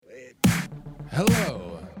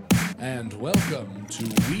Hello, and welcome to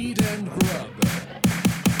Weed and Grub.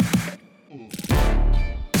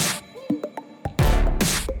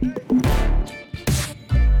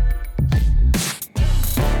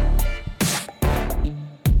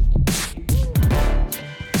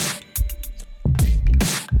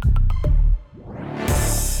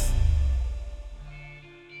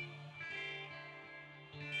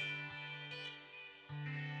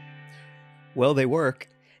 Well, they work.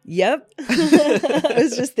 Yep. I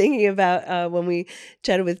was just thinking about when we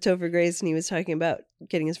chatted with Topher Grace and he was talking about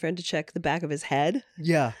getting his friend to check the back of his head.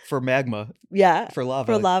 Yeah, for magma. Yeah. For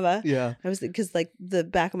lava. For lava. Yeah. I was because like the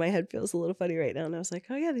back of my head feels a little funny right now. And I was like,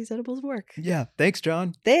 oh yeah, these edibles work. Yeah. Thanks,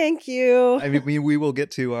 John. Thank you. I mean, we will get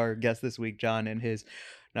to our guest this week, John, and his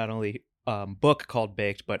not only book called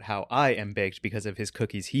Baked, but how I am baked because of his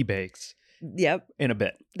cookies he bakes Yep. in a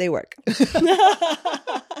bit. They work.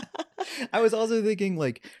 I was also thinking,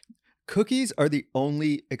 like, cookies are the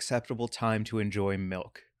only acceptable time to enjoy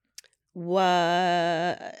milk.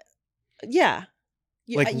 What? Yeah.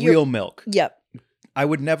 Like real milk. Yep. I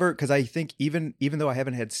would never, because I think even though I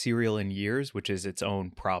haven't had cereal in years, which is its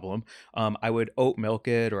own problem, I would oat milk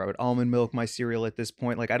it or I would almond milk my cereal at this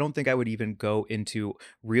point. Like, I don't think I would even go into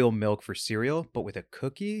real milk for cereal, but with a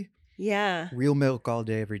cookie, Yeah. real milk all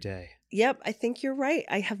day, every day. Yep. I think you're right.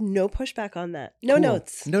 I have no pushback on that. No Cool.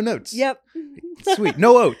 notes. No notes. Yep. Sweet.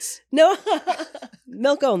 No oats. No.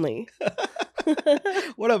 Milk only.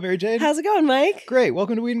 What up, Mary Jane? How's it going, Mike? Great.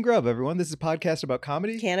 Welcome to Weed and Grub, everyone. This is a podcast about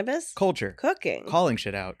comedy, Cannabis, culture, cooking, calling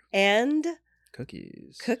shit out, and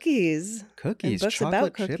cookies. cookies. Cookies. And books Chocolate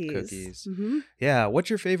about chip cookies. cookies. Mm-hmm. Yeah. What's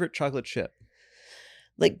your favorite chocolate chip?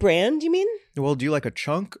 Like brand, you mean? Well, do you like a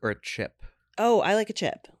chunk or a chip? Oh, I like a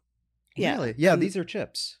chip. Yeah. Really? Yeah, Um, these are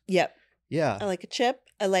chips. Yep. Yeah. I like a chip.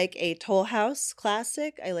 I like a Toll House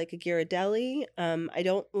classic. I like a Ghirardelli. I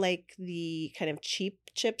don't like the kind of cheap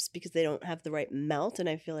chips because they don't have the right melt, and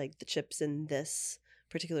I feel like the chips in this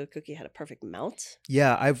particular cookie had a perfect melt.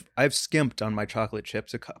 Yeah, I've skimped on my chocolate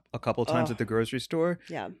chips a couple times Oh. at the grocery store.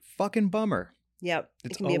 Yeah. Fucking bummer. Yep.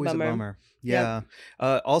 It's it can be always a bummer. Yeah.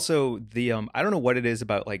 Also the I don't know what it is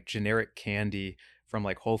about like generic candy from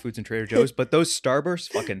like Whole Foods and Trader Joe's, but those Starbursts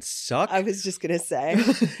fucking suck. I was just gonna say,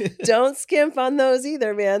 don't skimp on those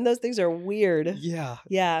either, man. Those things are weird. Yeah.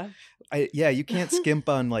 Yeah. You can't skimp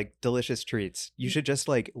on like delicious treats. You should just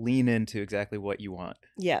like lean into exactly what you want.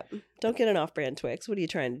 Yeah. Don't get an off-brand Twix. What are you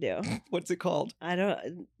trying to do? What's it called? I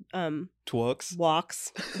don't Twix.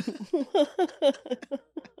 walks.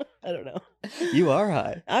 I don't know. You are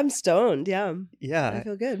high. I'm stoned, yeah. I Yeah.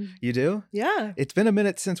 feel good. You do? Yeah. It's been a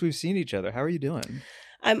minute since we've seen each other. How are you doing?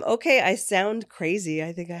 I'm okay. I sound crazy.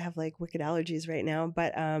 I think I have like wicked allergies right now,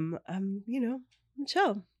 but I'm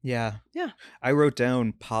chill. Yeah. Yeah. I wrote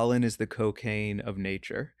down pollen is the cocaine of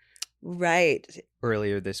nature Right.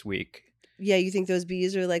 earlier this week. Yeah, you think those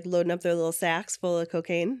bees are like loading up their little sacks full of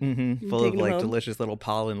cocaine? Mm-hmm. Full of taking 'em like home? delicious little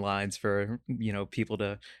pollen lines for, people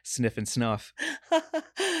to sniff and snuff.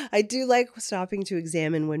 I do like stopping to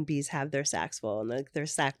examine when bees have their sacks full and like they're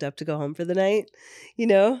sacked up to go home for the night, you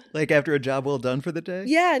know? Like after a job well done for the day.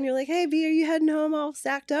 Yeah, and you're like, hey, bee, are you heading home all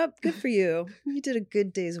sacked up? Good for you. You did a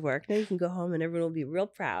good day's work. Now you can go home and everyone will be real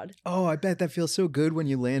proud. Oh, I bet that feels so good when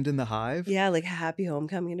you land in the hive. Yeah, like a happy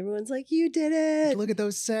homecoming, and everyone's like, you did it. Look at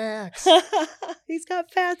those sacks. He's got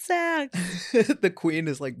fat sacks. The queen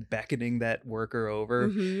is like beckoning that worker over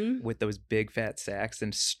Mhm. with those big fat sacks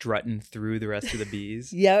and strutting through the rest of the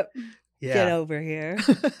bees. Yep. Yeah. Get over here.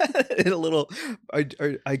 In a little,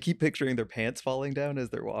 I keep picturing their pants falling down as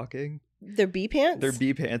they're walking. Their bee pants? Their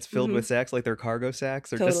bee pants filled Mhm. with sacks, like their cargo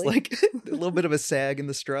sacks, or just Totally. like a little bit of a sag in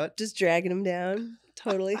the strut. Just dragging them down.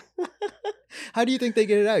 Totally. How do you think they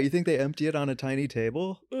get it out? You think they empty it on a tiny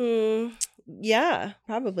table? Yeah,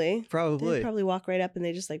 probably. They Probably. probably walk right up and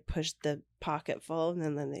they just like push the pocket full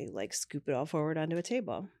and then they like scoop it all forward onto a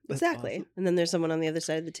table. That's Exactly. awesome. And then there's someone on the other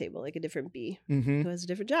side of the table, like a different bee Hmm. who has a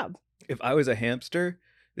different job. If I was a hamster,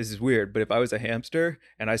 this is weird, but if I was a hamster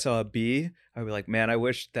and I saw a bee, I'd be like, man, I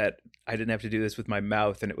wish that I didn't have to do this with my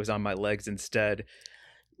mouth and it was on my legs instead.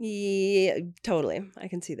 Yeah, totally. I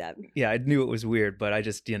can see that. Yeah, I knew it was weird, but I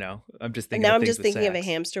just, I'm just And thinking now of I'm things just with thinking of a sacks.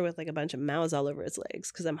 hamster with like a bunch of mouths all over its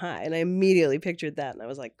legs because I'm high. And I immediately pictured that and I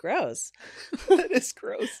was like, gross. That is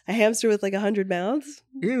gross. A hamster with like 100 mouths?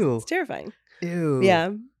 Ew. It's terrifying. Ew. Yeah.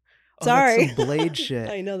 Oh, that's Sorry. some blade shit.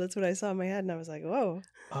 I know. That's what I saw in my head. And I was like, whoa.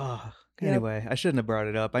 Oh, Yep. anyway, I shouldn't have brought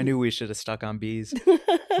it up. I knew we should have stuck on bees.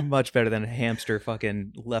 Much better than a hamster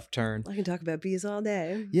fucking left turn. I can talk about bees all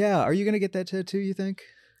day. Yeah, are you going to get that tattoo, you think?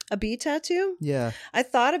 A bee tattoo? Yeah. I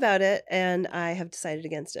thought about it and I have decided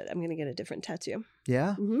against it. I'm going to get a different tattoo.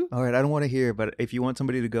 Yeah? Hmm. All right. I don't want to hear, but if you want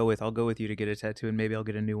somebody to go with, I'll go with you to get a tattoo, and maybe I'll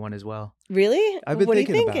get a new one as well. Really? I've been what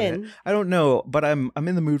thinking are you about it. thinking? I don't know, but I'm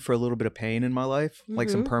in the mood for a little bit of pain in my life, like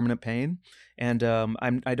some Mhm. permanent pain. And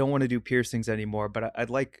I don't want to do piercings anymore, but I'd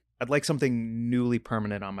like something newly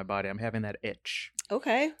permanent on my body. I'm having that itch.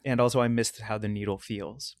 Okay. And also I missed how the needle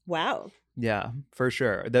feels. Wow. Yeah, for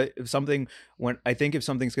sure. If something's going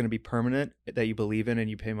to be permanent that you believe in and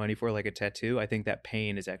you pay money for, like a tattoo, I think that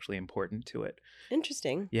pain is actually important to it.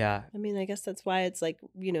 Interesting. Yeah, I mean, I guess that's why it's like,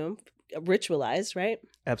 ritualized, right?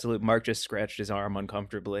 absolutely. Mark just scratched his arm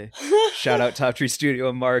uncomfortably. Shout out Top Tree Studio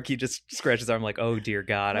and Mark. He just scratched his arm like, oh dear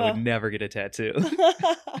God, I would never get a tattoo.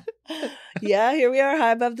 Yeah, here we are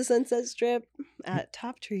high above the Sunset Strip at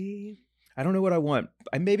Top Tree. I don't know what I want.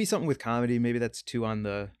 Maybe something with comedy. Maybe that's too on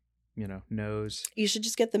the, nose. You should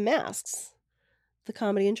just get the masks. The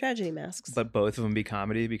comedy and tragedy masks. But both of them be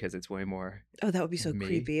comedy because it's way more. Oh, that would be so me.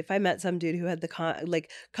 creepy. If I met some dude who had the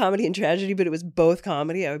comedy and tragedy, but it was both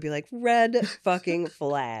comedy, I would be like, red fucking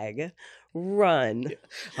flag. Run.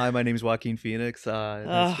 Hi, my name's Joaquin Phoenix.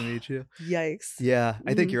 Nice to meet you. Yikes. Yeah,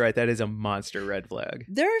 I think Mhm. you're right. That is a monster red flag.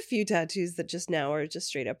 There are a few tattoos that just now are just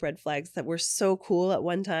straight up red flags that were so cool at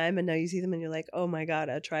one time, and now you see them and you're like, oh my God,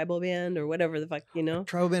 a tribal band or whatever the fuck,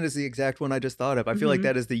 Tribal band is the exact one I just thought of. I feel like Mhm.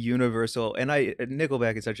 that is the universal, and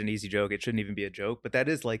Nickelback is such an easy joke. It shouldn't even be a joke, but that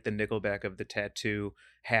is like the Nickelback of the tattoo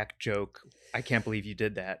hack joke. I can't believe you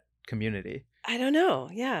did that community. I don't know.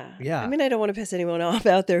 Yeah. Yeah. I mean, I don't want to piss anyone off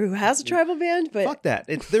out there who has a tribal band, but Fuck that.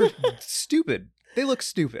 They're stupid. They look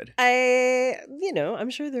stupid. I'm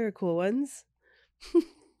sure there are cool ones.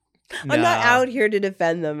 I'm not Nah, out here to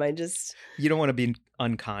defend them. You don't want to be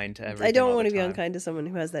unkind to everything. I don't all want the to be time. unkind to someone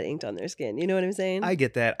who has that inked on their skin. You know what I'm saying? I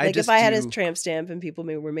get that. Like if I had his tramp stamp and people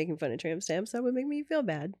were making fun of tramp stamps, that would make me feel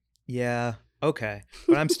bad. Yeah. Okay.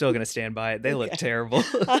 But I'm still gonna stand by it. They look Okay. terrible.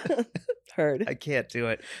 Heard. I can't do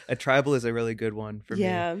it. A tribal is a really good one for me.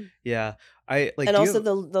 Yeah. Yeah. I like And do also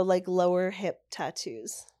you- the like lower hip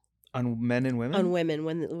tattoos on men and women. on women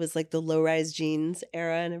when it was like the low rise jeans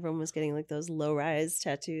era and everyone was getting like those low rise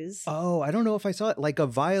tattoos. Oh, I don't know if I saw it. Like a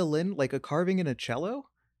violin, like a carving in a cello,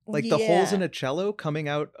 like the holes in Yeah. a cello coming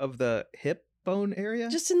out of the hip bone area.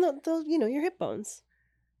 Just in the your hip bones.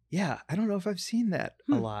 Yeah, I don't know if I've seen that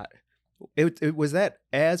a Hmm. lot. It was that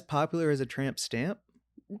as popular as a tramp stamp?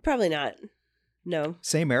 Probably not. No.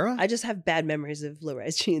 Same era? I just have bad memories of low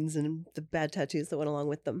rise jeans and the bad tattoos that went along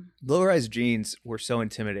with them. Low-rise jeans were so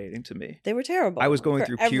intimidating to me. They were terrible. I was going for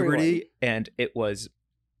through everyone. puberty and it was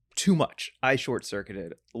too much. I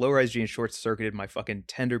short-circuited. Low-rise jeans short-circuited my fucking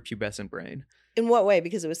tender pubescent brain. In what way?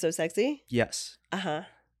 Because it was so sexy? Yes, Uh-huh.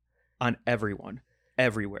 on everyone,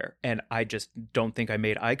 everywhere. And I just don't think I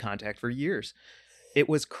made eye contact for years. It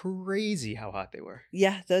was crazy how hot they were.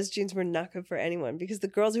 Yeah, those jeans were not good for anyone because the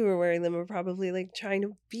girls who were wearing them were probably like trying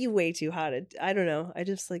to be way too hot. I don't know. I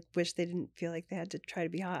just like wish they didn't feel like they had to try to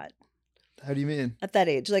be hot How do you mean? at that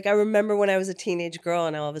age. Like I remember when I was a teenage girl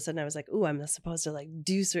and all of a sudden I was like, "Ooh, I'm not supposed to like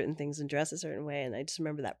do certain things and dress a certain way." And I just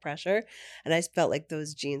remember that pressure, and I felt like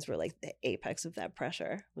those jeans were like the apex of that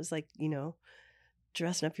pressure. It was like,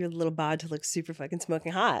 dressing up your little bod to look super fucking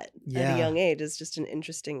smoking hot at Yeah. a young age is just an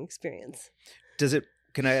interesting experience.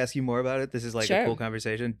 Can I ask you more about it? This is like Sure. a cool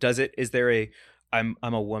conversation. Is there a I'm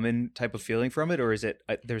a woman type of feeling from it, or is it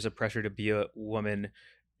there's a pressure to be a woman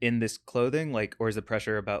in this clothing, like, or is the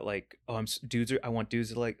pressure about like, oh, I want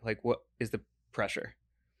dudes to like what is the pressure?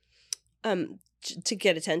 To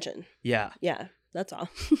get attention. Yeah. Yeah, that's all.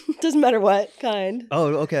 Doesn't matter what kind. Oh,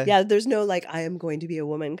 okay. Yeah, there's no like I am going to be a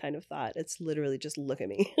woman kind of thought. It's literally just look at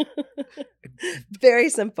me. Very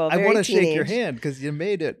simple. I Very want to shake your teenage. hand because you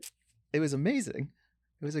made it. It was amazing.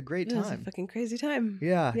 It was a great It was a time. fucking crazy time.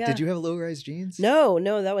 Yeah. Yeah. Did you have low-rise jeans? No,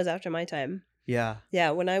 that was after my time. Yeah.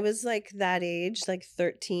 Yeah, when I was like that age, like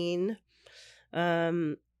 13,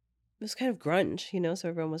 it was kind of grunge, so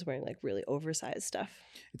everyone was wearing like really oversized stuff.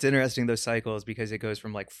 It's interesting those cycles because it goes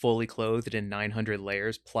from like fully clothed in 900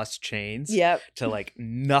 layers plus chains Yep. to like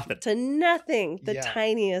nothing. To nothing. The Yeah.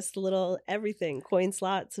 tiniest little everything. Coin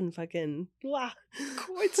slots and fucking blah.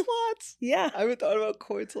 Coin slots. Yeah. I haven't thought about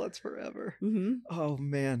coin slots forever. Hmm. Oh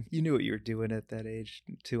man, you knew what you were doing at that age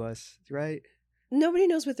to us, right? Nobody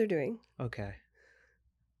knows what they're doing. Okay.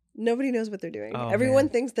 Nobody knows what they're doing. Oh, Everyone man.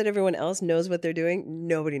 thinks that everyone else knows what they're doing.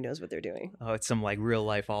 Nobody knows what they're doing. Oh, it's some like real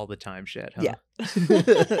life all the time shit, huh?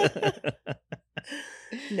 Yeah.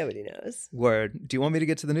 Nobody knows. Word. Do you want me to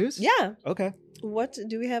get to the news? Yeah. Okay. What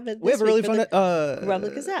do we have? We have a really fun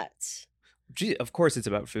Grubler Gazette. Gee, of course it's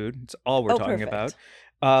about food. It's all we're talking perfect. about.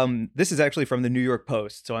 This is actually from the New York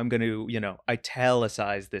Post, so I'm going to,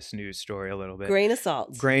 italicize this news story a little bit. Grain of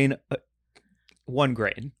salt. Grain, 1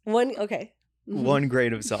 grain. Okay. 1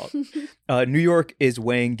 grain of salt. New York is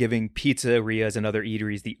weighing giving pizzerias and other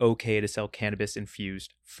eateries the okay to sell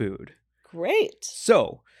cannabis-infused food. Great.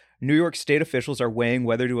 So, New York state officials are weighing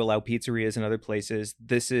whether to allow pizzerias and other places.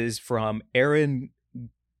 This is from Aaron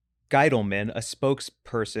Geidelman, a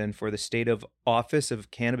spokesperson for the State of Office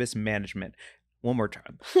of Cannabis Management. One more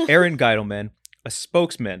time. Aaron Geidelman, a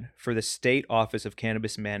spokesman for the State Office of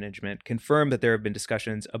Cannabis Management, confirmed that there have been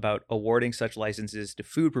discussions about awarding such licenses to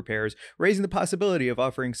food preparers, raising the possibility of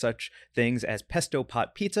offering such things as pesto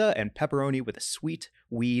pot pizza and pepperoni with a sweet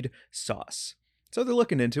weed sauce. So they're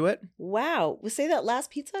looking into it. Wow. Say that last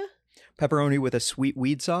pizza? Pepperoni with a sweet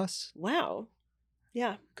weed sauce. Wow.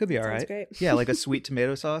 Yeah. Could be all Sounds right. great. Yeah, like a sweet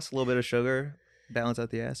tomato sauce, a little bit of sugar, balance out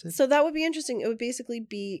the acid. So that would be interesting. It would basically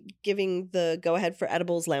be giving the go-ahead for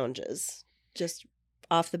edibles lounges. Just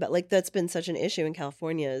off the bat. Like, that's been such an issue in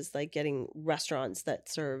California, is like getting restaurants that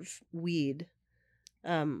serve weed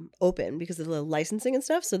open because of the licensing and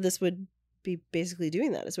stuff. So this would be basically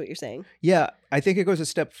doing that, is what you're saying. Yeah, I think it goes a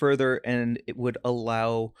step further, and it would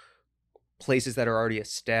allow places that are already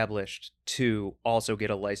established to also get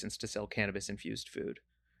a license to sell cannabis-infused food.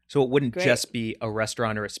 So it wouldn't Great. just be a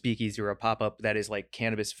restaurant or a speakeasy or a pop-up that is like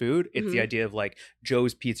cannabis food. It's the Mhm. idea of like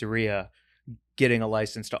Joe's Pizzeria getting a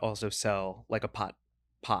license to also sell like a pot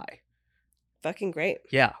pie. Fucking great.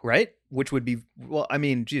 Yeah, right? Which would be, well, I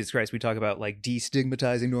mean, Jesus Christ, we talk about like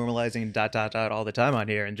destigmatizing, normalizing, ... all the time on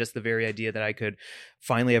here. And just the very idea that I could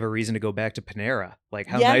finally have a reason to go back to Panera. Like,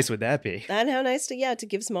 how Yeah. nice would that be? And how nice to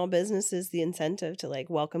give small businesses the incentive to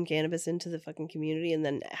like welcome cannabis into the fucking community, and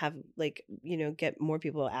then have like, get more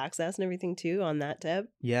people access and everything too on that tip.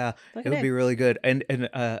 Yeah, it Fucking would A. be really good. And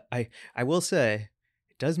I will say,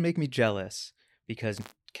 it does make me jealous because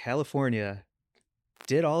California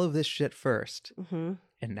did all of this shit first. Mm-hmm.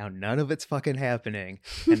 And now none of it's fucking happening.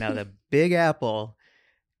 And now the Big Apple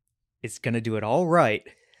is going to do it all right.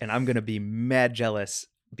 And I'm going to be mad jealous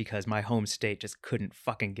because my home state just couldn't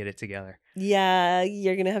fucking get it together. Yeah,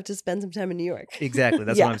 you're going to have to spend some time in New York. Exactly.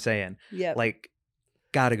 That's Yeah. what I'm saying. Yeah. Like,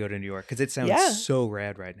 gotta go to New York because it sounds Yeah. so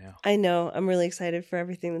rad right now. I know. I'm really excited for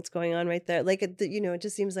everything that's going on right there. Like, it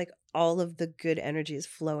just seems like all of the good energy is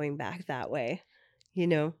flowing back that way.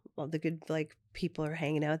 All the good, like, people are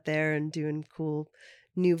hanging out there and doing cool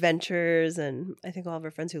new ventures. And I think all of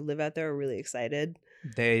our friends who live out there are really excited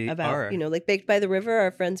They about, are. like Baked by the River.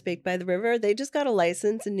 Our friends Baked by the River, they just got a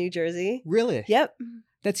license in New Jersey. Really? Yep.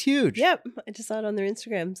 That's huge. Yep. I just saw it on their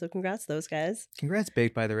Instagram. So congrats to those guys. Congrats,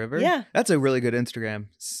 Baked by the River. Yeah. That's a really good Instagram.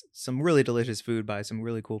 Some really delicious food by some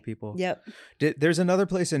really cool people. Yep. There's another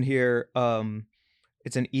place in here.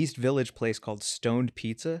 It's an East Village place called Stoned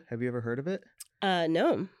Pizza. Have you ever heard of it?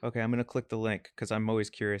 No. Okay, I'm gonna click the link because I'm always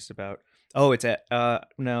curious about. Oh, it's at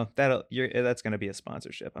no, that's gonna be a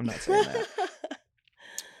sponsorship. I'm not saying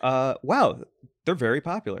that. Wow, they're very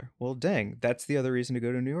popular. Well, dang, that's the other reason to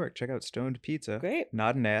go to New York. Check out Stoned Pizza. Great.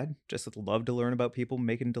 Not an ad. Just love to learn about people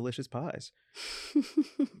making delicious pies.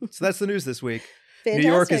 So that's the news this week. Fantastic.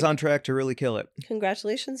 New York is on track to really kill it.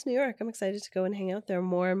 Congratulations, New York. I'm excited to go and hang out there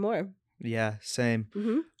more and more. Yeah, same.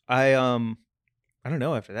 Mm-hmm. I don't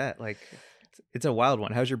know after that. Like, it's a wild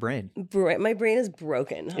one. How's your brain? My brain is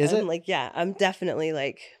broken. Is it? Like, yeah, I'm definitely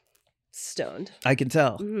like stoned. I can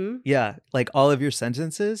tell. Mm-hmm. Yeah, like all of your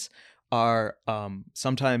sentences are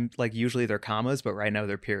sometimes, like, usually they're commas, but right now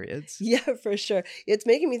they're periods. Yeah, for sure. It's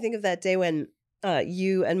making me think of that day when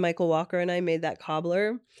you and Michael Walker and I made that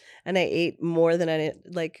cobbler, and I ate more than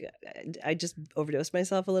I just overdosed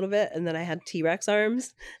myself a little bit, and then I had T-Rex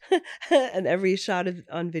arms, and every shot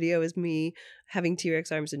on video is me having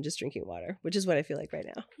T-Rex arms and just drinking water, which is what I feel like right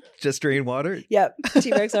now. Just drinking water? Yep,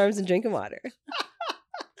 T-Rex arms and drinking water.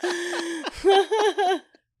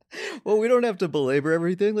 Well, we don't have to belabor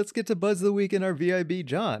everything. Let's get to Buds of the Week in our VIB,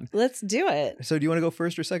 John. Let's do it. So do you want to go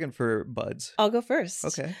first or second for Buds? I'll go first.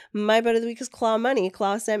 Okay. My bud of the week is Claw Money.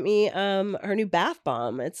 Claw sent me her new bath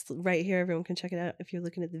bomb. It's right here. Everyone can check it out if you're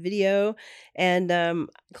looking at the video. And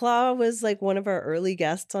Claw was like one of our early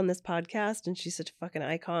guests on this podcast, and she's such a fucking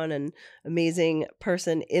icon and amazing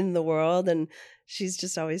person in the world. And she's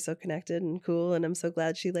just always so connected and cool. And I'm so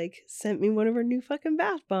glad she like sent me one of her new fucking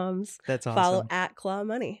bath bombs. That's awesome. Follow at Claw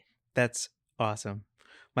Money. That's awesome.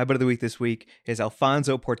 My Bud of the Week this week is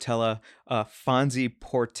Alfonso Portela. Fonzie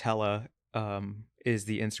Portela is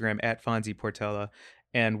the Instagram, at Fonzie Portela.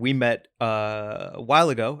 And we met a while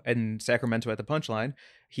ago in Sacramento at the Punchline.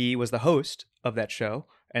 He was the host of that show.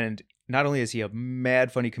 And not only is he a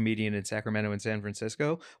mad funny comedian in Sacramento and San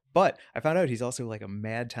Francisco, but I found out he's also like a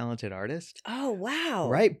mad talented artist. Oh, wow.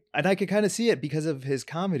 Right. And I could kind of see it because of his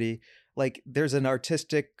comedy. Like there's an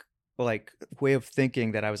artistic like way of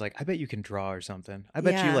thinking that I was like, I bet you can draw or something. I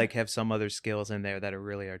bet you Yeah. like have some other skills in there that are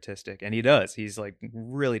really artistic. And he does. He's like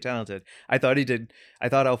really talented. I thought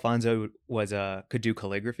Alfonso was could do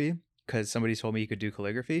calligraphy because somebody told me he could do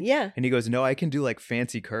calligraphy. Yeah. And he goes, no, I can do like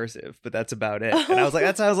fancy cursive, but that's about it. And I was like,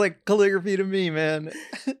 that sounds like calligraphy to me, man.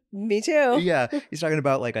 Me too. Yeah. He's talking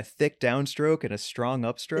about like a thick downstroke and a strong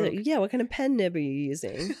upstroke. Yeah, what kind of pen nib are you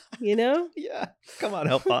using? You know? Yeah. Come on,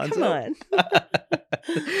 Alfonso. Come on.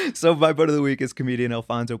 So my butt of the week is comedian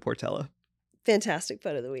Alfonso Portela. Fantastic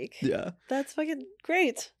butt of the week. Yeah. That's fucking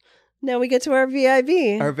great. Now we get to our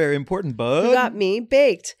VIB. Our very important bud. Who got me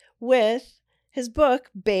baked with his book,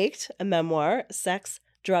 Baked, a memoir, sex,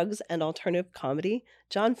 drugs, and alternative comedy,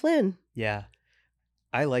 John Flynn. Yeah.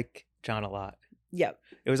 I like John a lot. Yep.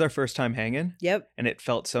 It was our first time hanging. Yep. And it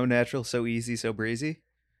felt so natural, so easy, so breezy.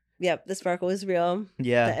 Yep. The sparkle was real.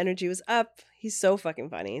 Yeah. The energy was up. He's so fucking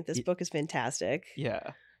funny. This book is fantastic.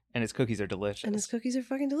 Yeah. And his cookies are delicious. And his cookies are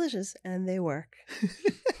fucking delicious. And they work.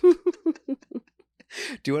 Do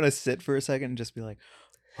you want to sit for a second and just be like,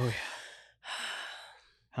 oh yeah.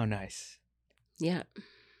 How nice. Yeah.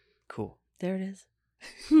 Cool. There it is.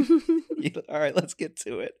 All right, let's get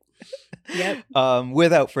to it. Yep.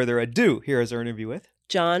 Without further ado, here is our interview with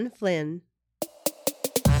John Flynn.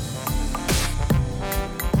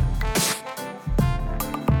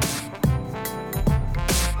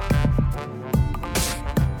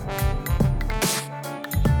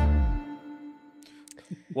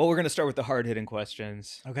 Well, we're going to start with the hard-hitting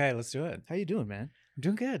questions. Okay, let's do it. How you doing, man? I'm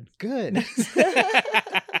doing good. Good.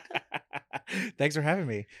 Thanks for having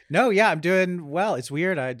me. No, yeah, I'm doing well. It's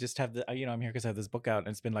weird. I just have I'm here because I have this book out, and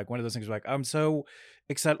it's been like one of those things where like I'm so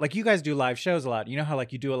excited. Like you guys do live shows a lot. You know how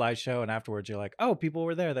like you do a live show and afterwards you're like, oh, people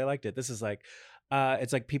were there, they liked it. This is like,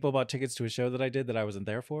 it's like people bought tickets to a show that I did that I wasn't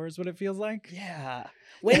there for. Is what it feels like. Yeah.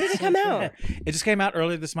 When did it come out? It just came out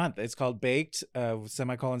earlier this month. It's called Baked,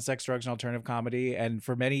 sex, drugs, and alternative comedy. And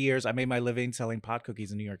for many years, I made my living selling pot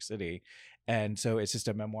cookies in New York City. And so it's just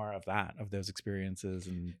a memoir of that, of those experiences.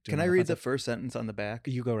 And Can I read the first sentence on the back?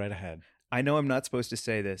 You go right ahead. I know I'm not supposed to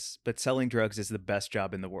say this, but selling drugs is the best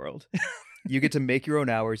job in the world. You get to make your own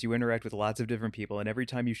hours, you interact with lots of different people, and every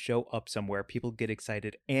time you show up somewhere, people get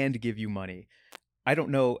excited and give you money. I don't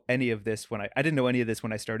know any of this I didn't know any of this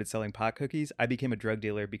when I started selling pot cookies. I became a drug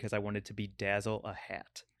dealer because I wanted to bedazzle a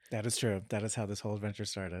hat. That is true. That is how this whole adventure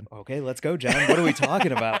started. Okay, let's go, John. What are we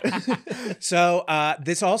talking about? So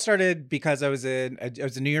this all started because I was in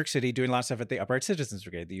New York City doing a lot of stuff at the Upright Citizens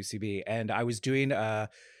Brigade, the UCB, and I was doing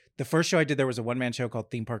the first show I did there was a one-man show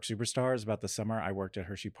called Theme Park Superstars. About the summer, I worked at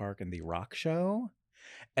Hershey Park in the rock show.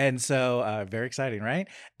 And so very exciting, right?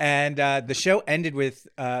 And the show ended with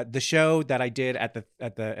the show that I did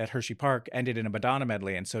at Hershey Park ended in a Madonna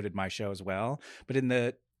medley, and so did my show as well. But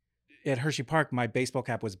at Hershey Park, my baseball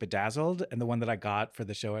cap was bedazzled, and the one that I got for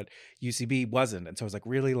the show at UCB wasn't. And so I was like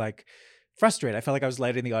really like frustrated. I felt like I was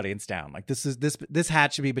letting the audience down. Like this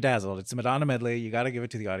hat should be bedazzled. It's a Madonna medley. You got to give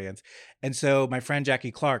it to the audience. And so my friend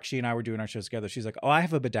Jackie Clark, she and I were doing our shows together. She's like, oh, I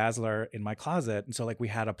have a bedazzler in my closet. And so like we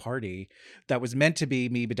had a party that was meant to be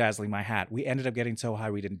me bedazzling my hat. We ended up getting so high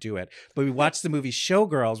we didn't do it. But we watched the movie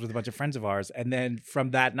Showgirls with a bunch of friends of ours. And then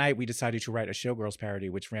from that night, we decided to write a Showgirls parody,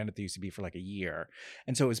 which ran at the UCB for like a year.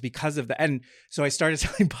 And so it was because of that. And so I started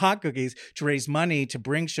selling pot cookies to raise money to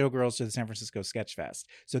bring Showgirls to the San Francisco Sketch Fest.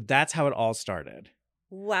 So that's how it all started.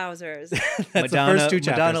 Wowzers. That's the first two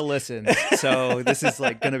chapters. Madonna listens, so this is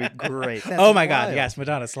like going to be great. That's oh my God, wild. yes,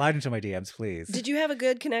 Madonna, slide into my DMs, please. Did you have a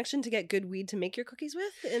good connection to get good weed to make your cookies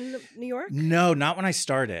with in New York? No, not when I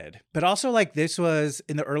started. But also like this was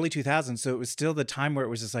in the early 2000s, so it was still the time where it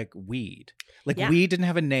was just like weed. Like Yeah. weed didn't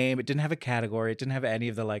have a name, it didn't have a category, it didn't have any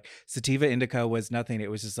of the like sativa indica was nothing.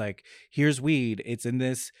 It was just like, here's weed. It's in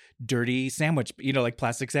this dirty sandwich, like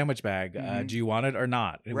plastic sandwich bag. Mhm. Do you want it or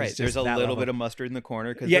not? It Right. was There's just a that little level. bit of mustard in the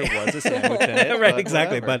corner because Yeah. there was a sandwich in it. Right, but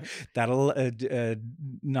exactly. whatever. But that'll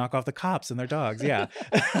knock off the cops and their dogs. Yeah.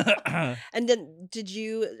 And then did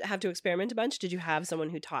you have to experiment a bunch? Did you have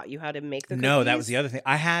someone who taught you how to make the cookies? No, that was the other thing.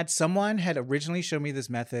 Someone had originally shown me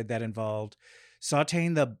this method that involved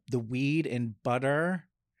sauteing the weed in butter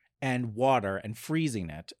and water and freezing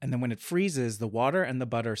it. And then when it freezes, the water and the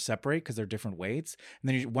butter separate because they're different weights. And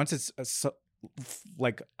then once it's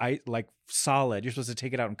like solid, you're supposed to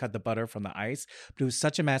take it out and cut the butter from the ice. But it was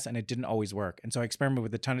such a mess and it didn't always work. And so I experimented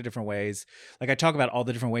with a ton of different ways. Like I talk about all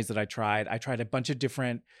the different ways that I tried. I tried a bunch of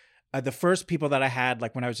different the first people that I had,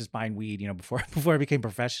 like when I was just buying weed, before I became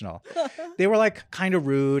professional, they were like kind of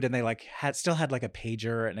rude, and they like still had like a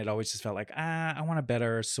pager, and it always just felt like, I want a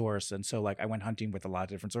better source. And so like I went hunting with a lot of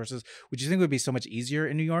different sources, which you think would be so much easier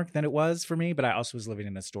in New York than it was for me. But I also was living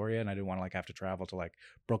in Astoria, and I didn't want to like have to travel to like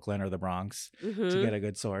Brooklyn or the Bronx to get a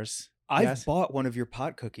good source. I've bought one of your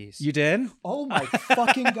pot cookies. You did? Oh my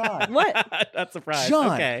fucking God. What? That's a surprise.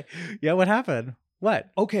 John. Okay. Yeah, what happened?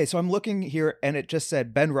 What? Okay, so I'm looking here, and it just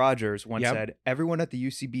said, Ben Rogers once Yep. said, everyone at the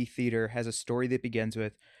UCB theater has a story that begins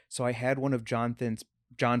with, so I had one of John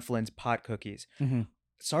Flynn's pot cookies. Mm-hmm.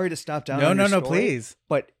 Sorry to stop down. No, on your story, please.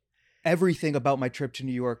 But everything about my trip to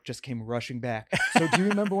New York just came rushing back. So do you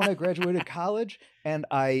remember when I graduated college and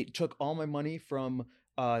I took all my money from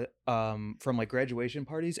like graduation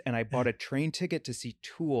parties, and I bought a train ticket to see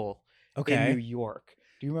Tool in New York?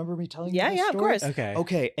 Do you remember me telling you this Yeah, of story? course.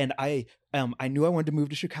 Okay, and I knew I wanted to move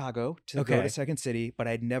to Chicago to go Okay. to Second City, but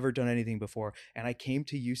I'd never done anything before. And I came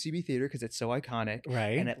to UCB Theater because it's so iconic.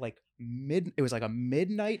 Right. And at like it was like a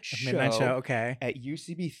midnight show, Okay. at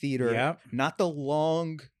UCB Theater. Yep. Not the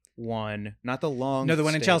long one, not the long. No, the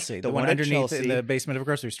one in stage, Chelsea. The one at underneath in Chelsea. the basement of a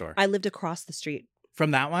grocery store. I lived across the street.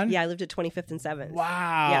 From that one? Yeah, I lived at 25th and 7th.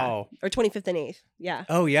 Wow. Or 25th and 8th. Yeah.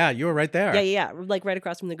 Oh yeah, you were right there. Yeah. Like right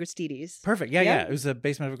across from the Gristidis. Perfect. Yeah. It was the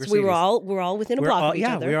basement of a So grocery we were all within a block of each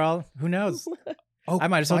other. we were all. Who knows? Oh, I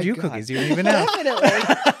might have sold my you God. cookies. You didn't even know.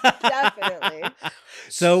 Definitely.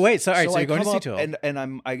 So wait. So all right. So I you're going to come see up Tool.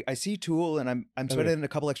 and I see Tool, and I'm spending in a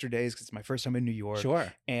couple extra days because it's my first time in New York.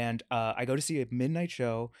 Sure. And I go to see a midnight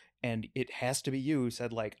show, and it has to be you.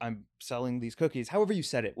 Said like, I'm selling these cookies. However you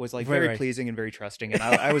said it was like very Right. pleasing and very trusting. And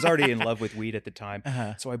I was already in love with weed at the time,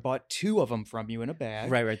 Uh-huh. so I bought 2 of them from you in a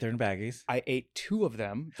bag. Right. They're in baggies. I ate 2 of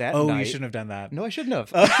them that Oh, night. you shouldn't have done that. No, I shouldn't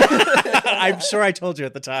have. I'm sure I told you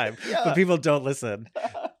at the time, Yeah. but people don't listen.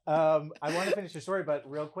 I want to finish your story, but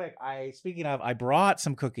real quick, speaking of, I brought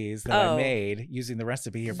some cookies that I made using the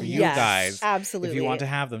recipe here for you Yes, guys. absolutely. If you want to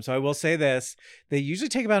have them. So I will say this, they usually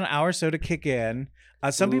take about an hour or so to kick in.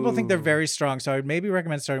 Some people think they're Ooh. very strong, so I would maybe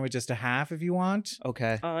recommend starting with just a half if you want.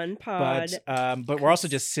 Okay. On pod. But we're also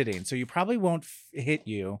just sitting, so you probably won't hit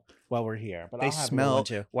you while we're here. But They I'll have a little smell. one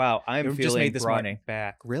too. Wow, They I'm were just feeling made this brought morning.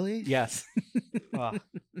 back. Really? Yes. Ah.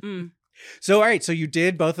 Mm. So all right, so you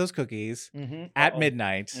did both those cookies Mhm. at Uh-oh.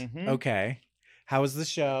 midnight. Mhm. Okay. How was the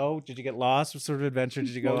show? Did you get lost? What sort of adventure did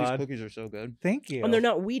you go Well, these on? cookies are so good. Thank you. And they're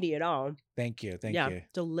not weedy at all. Thank you. Thank yeah, you.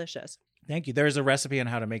 delicious. Thank you. There is a recipe on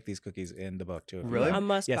how to make these cookies in the book too. if you Really? like. A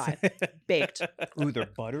must Yes. buy. Baked. Ooh, they're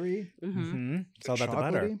buttery. Hmm Mhm. It's all about the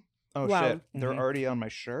butter. Chocolatey? Oh Wow. shit, they're Mhm. already on my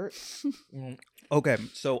shirt. Mm. Okay,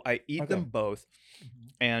 so I eat Okay. them both,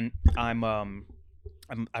 and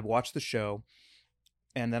I watch the show,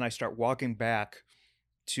 and then I start walking back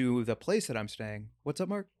to the place that I'm staying. What's up,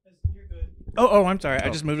 Mark? Oh, I'm sorry. I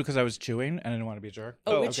Oh. just moved it because I was chewing and I didn't want to be a jerk.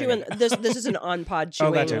 Oh, Oh, we're okay. chewing. This is an on pod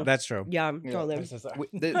chewing. Oh, gotcha. That's true. Yeah, Yeah, totally. I'm so sorry.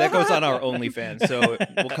 That goes on our OnlyFans, so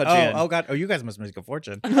we'll cut you in. Oh, God. Oh, you guys must make a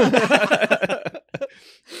fortune.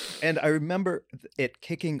 And I remember it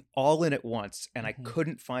kicking all in at once, and I Mhm.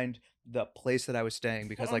 couldn't find the place that I was staying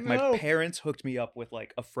because Oh, like no. my parents hooked me up with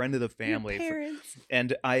like a friend of the family. Your parents.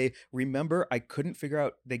 And I remember I couldn't figure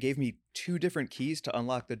out, they gave me 2 different keys to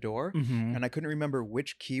unlock the door. Mhm. And I couldn't remember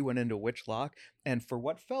which key went into which lock. And for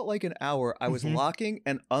what felt like an hour, I was Mhm. locking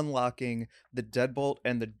and unlocking the deadbolt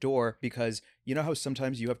and the door, because you know how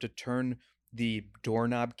sometimes you have to turn the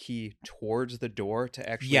doorknob key towards the door to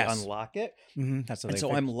actually Yes. unlock it. Mhm. That's what And they so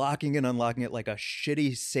fix. I'm locking and unlocking it like a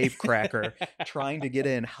shitty safe cracker, trying to get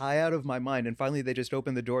in, high out of my mind. And finally they just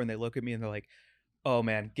open the door and they look at me and they're like, oh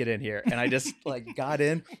man, get in here. And I just like got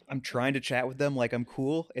in. I'm trying to chat with them like I'm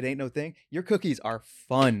cool. It ain't no thing. Your cookies are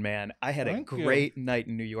fun, man. I had Thank a you. great night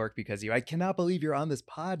in New York because of you. I cannot believe you're on this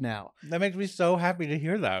pod now. That makes me so happy to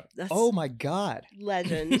hear that. That's Oh my God.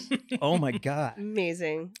 legend. Oh my God.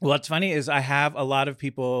 Amazing. What's funny is I have a lot of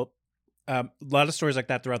people, a lot of stories like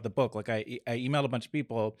that throughout the book. Like I emailed a bunch of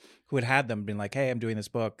people who had them, been like, "Hey, I'm doing this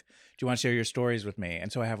book. Do you want to share your stories with me?"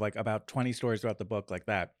 And so I have like about 20 stories throughout the book like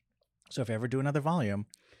that. So if I ever do another volume,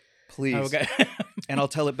 Please. I will get. And I'll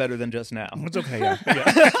tell it better than just now. It's okay.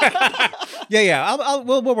 Yeah.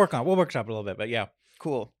 We'll workshop it a little bit, but yeah,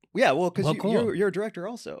 Cool. Yeah, well, because Well, cool. you're a director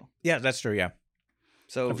also. yeah, that's true. Yeah.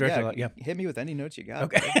 So I've directed a yeah, lot, yeah. hit me with any notes you got.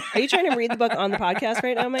 Okay. Are you trying to read the book on the podcast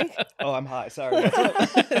right now, Mike? Oh, I'm high. Sorry. What's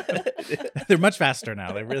up? They're much faster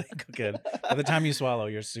now. They really cook it. By the time you swallow,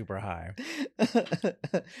 you're super high.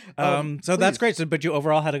 So that's please. great. So, but you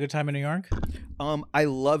overall had a good time in New York? I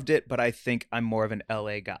loved it, but I think I'm more of an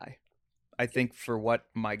LA guy. I think for what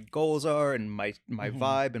my goals are and my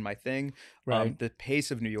vibe and my thing, Right. the pace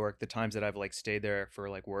of New York, the times that I've like stayed there for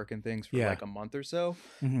like work and things for Yeah. like a month or so,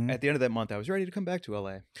 Mhm. at the end of that month, I was ready to come back to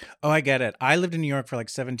LA. Oh, I get it. I lived in New York for like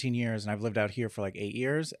 17 years and I've lived out here for like 8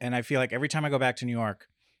 years. And I feel like every time I go back to New York,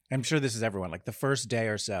 I'm sure this is everyone, like the first day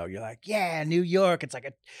or so, you're like, yeah, New York. It's like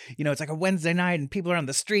it's like a Wednesday night and people are on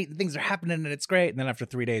the street and things are happening and it's great. And then after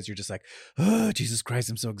 3 days, you're just like, oh, Jesus Christ,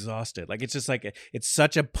 I'm so exhausted. Like, it's just like, it's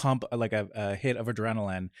such a pump, like a hit of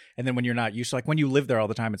adrenaline. And then when you're not used to, like when you live there all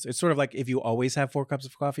the time, it's sort of like if you always have 4 cups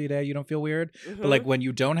of coffee a day, you don't feel weird. But like when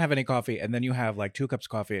you don't have any coffee and then you have like 2 cups of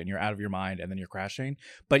coffee and you're out of your mind and then you're crashing.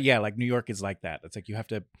 But yeah, like New York is like that. It's like you have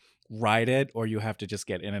to ride it or you have to just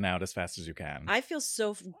get in and out as fast as you can. I feel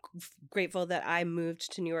so grateful that I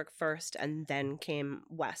moved to New York first and then came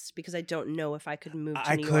west, because I don't know if I could move to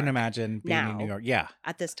I New couldn't York imagine being in New now. York. Yeah.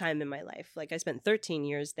 At this time in my life. Like I spent 13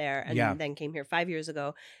 years there and Yeah. then came here 5 years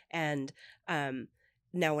ago. And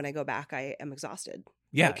now when I go back, I am exhausted.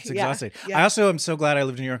 Yeah, Like, it's exhausting. yeah. I also am so glad I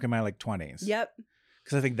lived in New York in my like 20s. Yep.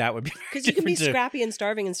 Because I think that would be Because you can be different too. scrappy and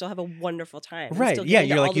starving and still have a wonderful time. and Right. still Yeah. get into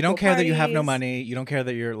You're all like, the you don't cool care that you have no parties. money. You don't care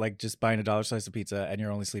that you're like just buying a $1 slice of pizza and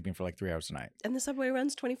you're only sleeping for like 3 hours a night. And the subway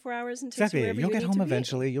runs 24 hours and takes Exactly. you wherever You'll you get need home to be.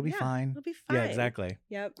 eventually. You'll be Yeah, fine. You'll be fine. Yeah, exactly.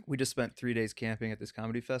 Yep. We just spent 3 days camping at this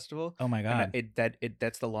comedy festival. Oh my God. And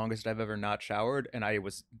that's the longest I've ever not showered, and I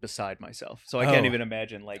was beside myself. So I Oh. can't even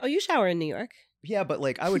imagine like Oh, you shower in New York? yeah, but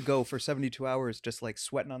like I would go for 72 hours just like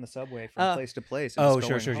sweating on the subway from Oh. place to place. and Oh,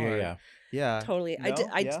 just sure. going Yeah, hard. yeah. Yeah. Totally. No?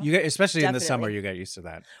 Yeah? You get, especially in the summer, Definitely. you get used to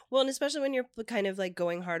that. Well, and especially when you're kind of like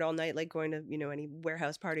going hard all night, like going to, any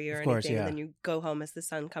warehouse party or Of course, anything, yeah. and then you go home as the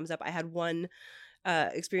sun comes up. I had one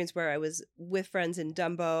experience where I was with friends in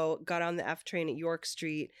Dumbo, got on the F train at York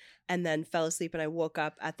Street, and then fell asleep, and I woke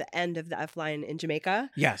up at the end of the F line in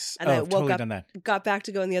Jamaica. Yes. And oh, I I've woke totally up- done that. Got back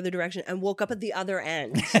to go in the other direction and woke up at the other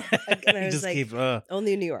end. And I You was just like, keep,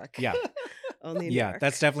 only in New York. yeah. Only in New Yeah, York.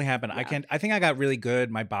 that's definitely happened. Yeah. I think I got really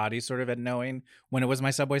good, my body sort of at knowing when it was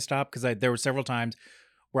my subway stop, because there were several times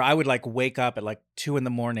where I would like wake up at like 2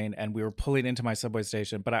 a.m. and we were pulling into my subway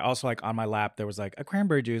station, but I also like on my lap there was like a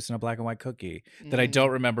cranberry juice and a black and white cookie that I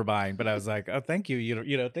don't remember buying, but I was like, oh, thank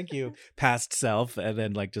you, thank you, past self, and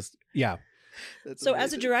then like just yeah. That's So,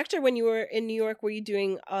 as a amazing. director, when you were in New York, were you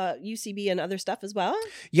doing UCB and other stuff as well?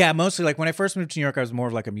 Yeah, mostly like when I first moved to New York, I was more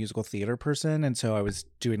of like a musical theater person, and so I was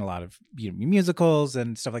doing a lot of musicals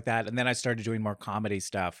and stuff like that. And then I started doing more comedy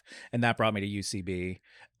stuff, and that brought me to UCB.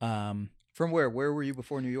 From where? Where were you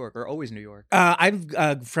before New York, or always New York?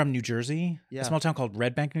 I'm from New Jersey, Yeah. a small town called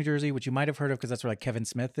Red Bank, New Jersey, which you might have heard of because that's where like Kevin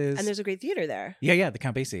Smith is. And there's a great theater there. yeah, the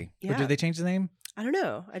Count Basie. Or Yeah. did they change the name? I don't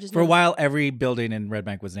know. I just For a know- while, every building in Red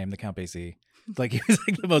Bank was named the Count Basie. Like he was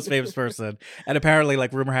like the most famous person, and apparently,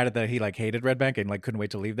 like rumor had it that he like hated Red Bank and like couldn't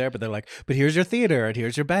wait to leave there. But they're like, but here's your theater, and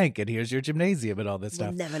here's your bank, and here's your gymnasium, and all this We'll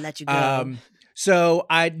stuff. never let you go. So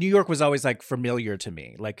New York was always like familiar to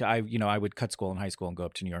me. Like I would cut school in high school and go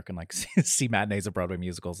up to New York and like see matinees of Broadway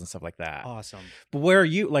musicals and stuff like that. Awesome. But where are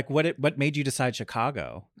you? Like what made you decide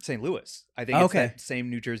Chicago? St. Louis. I think Okay. it's that same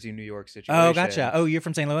New Jersey, New York situation. Oh, gotcha. Oh, you're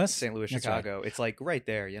from St. Louis? St. Louis, That's right. Chicago. It's like right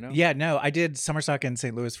there, you know? Yeah, no, I did summer stock in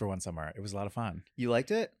St. Louis for one summer. It was a lot of fun. You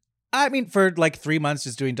liked it? I mean, for like 3 months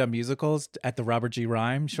just doing dumb musicals at the Robert G.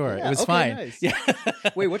 Rhyme, sure, Yeah, it was okay, fine. nice. Yeah.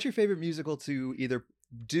 Wait, what's your favorite musical to either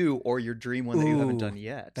do or your dream one that you haven't Ooh, done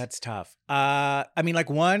yet? That's tough. I mean, like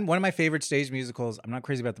one of my favorite stage musicals, I'm not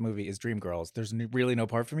crazy about the movie, is Dreamgirls. There's really no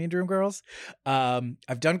part for me in Dreamgirls.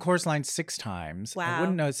 I've done Chorus Line 6 times. I Wow.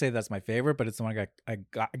 wouldn't say that's my favorite, but it's the one I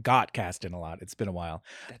got cast in a lot. It's been a while.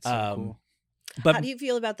 That's so cool. But How do you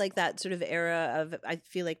feel about like that sort of era of? I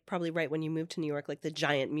feel like probably right when you moved to New York, like the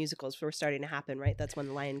giant musicals were starting to happen. Right, that's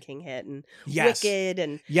when Lion King hit and yes. Wicked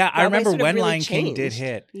and Yeah, I Broadway remember sort of when really Lion King did changed.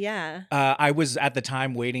 hit. yeah. I was at the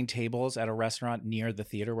time waiting tables at a restaurant near the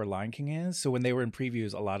theater where Lion King is. So when they were in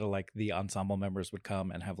previews, a lot of like the ensemble members would come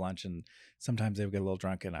and have lunch, and sometimes they would get a little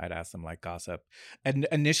drunk, and I'd ask them like gossip. And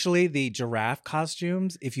initially, the giraffe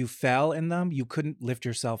costumes, if you fell in them, you couldn't lift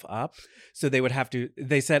yourself up. So they would have to.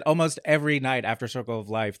 They said almost every night after Circle of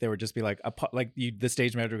Life, they would just be like, the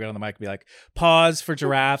stage manager would get on the mic and be like, pause for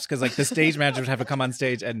giraffes, because like the stage manager would have to come on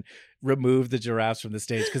stage and remove the giraffes from the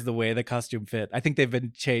stage because the way the costume fit. I think they've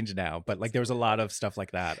been changed now, but like there was a lot of stuff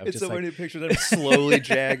like that. Of It's just, so like, many pictures of them slowly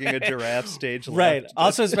dragging a giraffe stage left. right.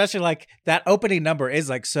 Also, especially like that opening number is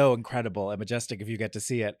like so incredible and majestic if you get to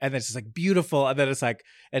see it, and it's just like beautiful, and then it's like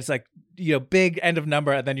big end of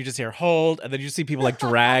number, and then you just hear hold, and then you see people like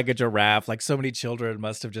drag a giraffe. Like so many children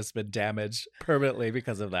must have just been damaged permanently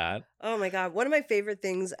because of that. Oh my God. One of my favorite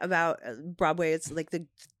things about Broadway is like the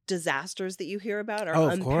disasters that you hear about are Oh,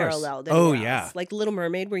 of course. unparalleled. Oh, anywhere yeah. else. Like Little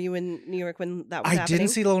Mermaid. Were you in New York when that was I happening?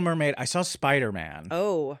 didn't see Little Mermaid. I saw Spider-Man.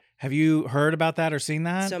 Oh, Have you heard about that or seen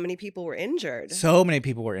that? so many people were injured. So many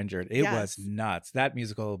people were injured. It was Yes. nuts. That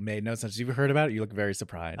musical made no sense. Have you heard about it? You look very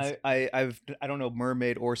surprised. I don't know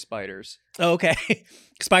mermaid or spiders. Oh, okay.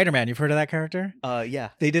 Spider-Man. You've heard of that character? Yeah.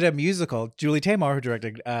 They did a musical. Julie Taymor, who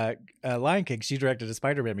directed Lion King, she directed a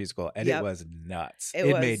Spider-Man musical, and Yep. it was nuts. It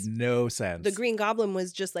It was. made no sense. The Green Goblin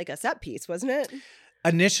was just like a set piece, wasn't it?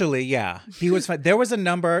 Initially, yeah, he was fine. There was a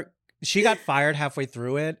number. She got fired halfway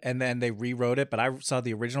through it, and then they rewrote it. But I saw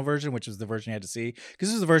the original version, which was the version you had to see, because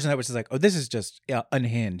this was the version that was just like, oh, this is just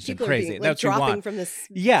unhinged People and crazy. are being, like, That's what you dropping want. from this.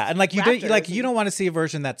 Yeah, and like you don't rafters you don't and- want to see a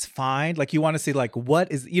version that's fine. Like you want to see like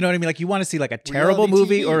what is, you know what I mean? Like you want to see like a terrible Reality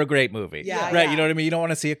movie TV. or a great movie. Yeah, right. yeah. You know what I mean? You don't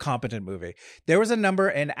want to see a competent movie. There was a number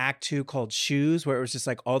in Act 2 called Shoes, where it was just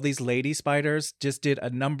like all these lady spiders just did a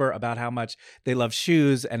number about how much they love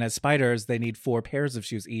shoes, and as spiders they need 4 pairs of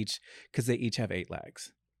shoes each because they each have 8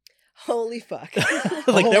 legs. Holy fuck.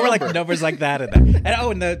 Like there were like number. numbers like that in there.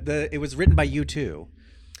 And the it was written by U2.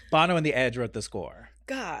 Bono and the Edge wrote the score.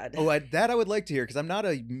 God. Oh, that I would like to hear because I'm not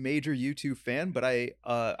a major U2 fan, but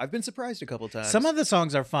I've been surprised a couple times. Some of the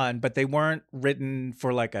songs are fun, but they weren't written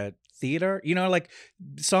for like a theater. You know, like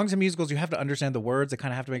songs and musicals, you have to understand the words. They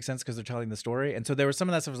kind of have to make sense because they're telling the story. And so there was some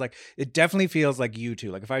of that stuff was like, it definitely feels like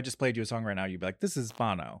U2. Like if I just played you a song right now, you'd be like, this is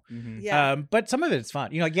Bono. Mhm. Yeah. But some of it's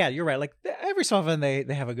fun. You know, like, yeah, you're right. Like every so often they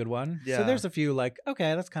have a good one. So Yeah. there's a few like,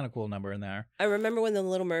 okay, that's kind of cool number in there. I remember when the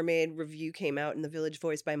Little Mermaid review came out in The Village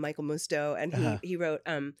Voice by Michael Musto, and he wrote,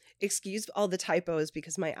 excuse all the typos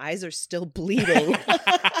because my eyes are still bleeding.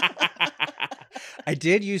 I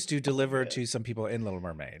did used to deliver to some people in Little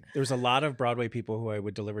Mermaid. There was a lot of Broadway people who I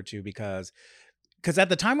would deliver to because at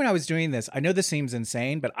the time when I was doing this, I know this seems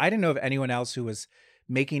insane, but I didn't know of anyone else who was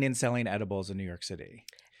making and selling edibles in New York City.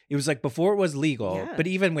 It was like before it was legal, Yeah. but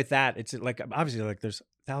even with that, it's like obviously like there's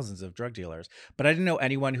thousands of drug dealers, but I didn't know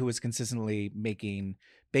anyone who was consistently making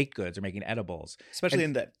baked goods or making edibles. especially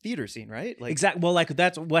in that theater scene, right? Like Exactly. Well, like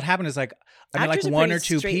that's what happened is like I mean, like Actors are one or pretty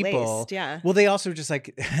two straight-laced, people. yeah. Well, they also just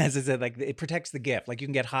like, as I said, like it protects the gift. Like you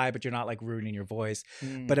can get high, but you're not like ruining your voice.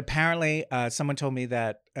 Mm. But apparently, someone told me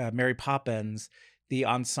that Mary Poppins, the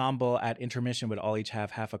ensemble at intermission would all each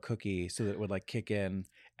have half a cookie, so that it would like kick in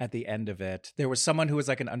at the end of it. There was someone who was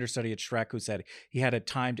like an understudy at Shrek who said he had it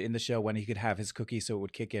timed in the show when he could have his cookie, so it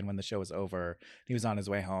would kick in when the show was over. He was on his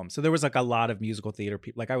way home. So there was like a lot of musical theater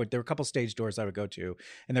people. Like there were a couple stage doors I would go to,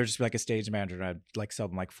 and there would just be like a stage manager, and I'd like sell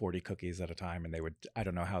them like 40 cookies at a time, and they would, I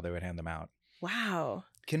don't know how they would hand them out. Wow.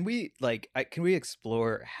 Can we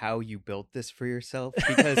explore how you built this for yourself?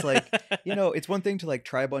 Because like, you know, it's one thing to like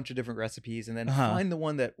try a bunch of different recipes and then Uh-huh. find the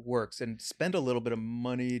one that works and spend a little bit of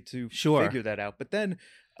money to Sure. figure that out. But then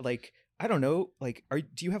like, I don't know, like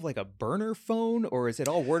do you have like a burner phone or is it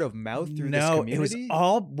all word of mouth through this No, community? it was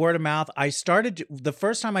all word of mouth. I started the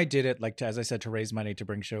first time I did it, like as I said, to raise money to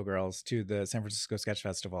bring showgirls to the San Francisco Sketch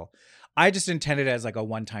Festival. I just intended it as like a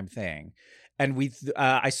one-time thing, and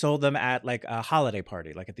I sold them at like a holiday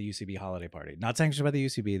party, like at the UCB holiday party. Not sanctioned by the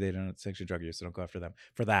UCB; they don't sanction drug use, so don't go after them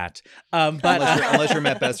for that. But unless you're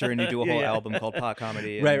Matt Besser and you do a Yeah, whole yeah. album called Pot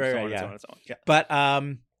Comedy, and Right, so on yeah. and so on and so on.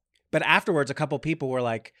 Yeah. But afterwards, a couple people were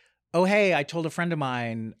like, oh, hey, I told a friend of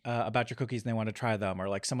mine about your cookies and they want to try them. Or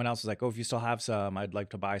like someone else was like, oh, if you still have some, I'd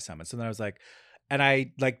like to buy some. And so then I was like, and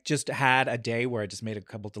I like just had a day where I just made a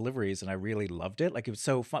couple deliveries and I really loved it. Like it was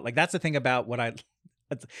so fun. Like that's the thing about what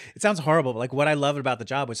it sounds horrible, but like what I loved about the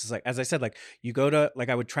job was just like, as I said, like you go to, like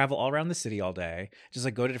I would travel all around the city all day, just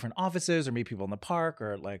like go to different offices or meet people in the park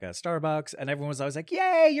or like a Starbucks. And everyone was always like,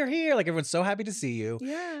 yay, you're here. Like everyone's so happy to see you.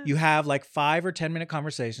 Yeah. You have like 5 or 10 minute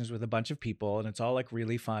conversations with a bunch of people and it's all like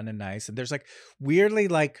really fun and nice. And there's like weirdly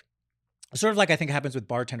like sort of like I think happens with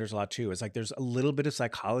bartenders a lot too. Is like there's a little bit of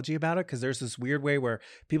psychology about it because there's this weird way where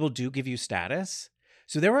people do give you status.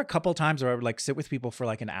 So there were a couple times where I would like sit with people for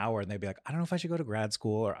like an hour and they'd be like, I don't know if I should go to grad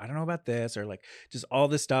school or I don't know about this or like just all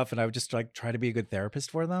this stuff. And I would just like try to be a good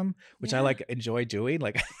therapist for them, which I Yeah. like enjoy doing.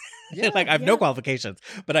 Like, Yeah, like I have yeah. no qualifications,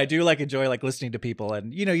 but I do like enjoy like listening to people.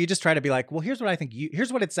 And, you know, you just try to be like, well, here's what I think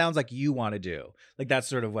here's what it sounds like you want to do. Like that's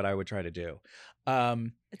sort of what I would try to do.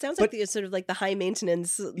 It sounds But- like the sort of like the high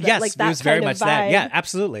maintenance. Yes, like it that was very kind of much that. vibe. Yeah,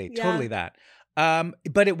 absolutely. Yeah. Totally that.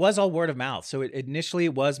 But it was all word of mouth. So it initially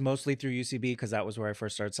was mostly through UCB because that was where I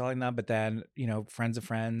first started selling them. But then, you know, friends of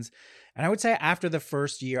friends. And I would say after the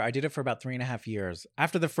first year, I did it for about 3.5 years.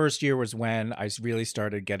 After the first year was when I really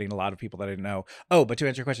started getting a lot of people that I didn't know. Oh, but to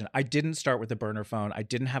answer your question, I didn't start with a burner phone. I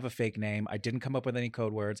didn't have a fake name. I didn't come up with any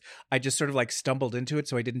code words. I just sort of like stumbled into it.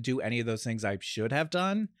 So I didn't do any of those things I should have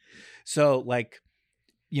done. So like,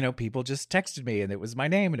 people just texted me and it was my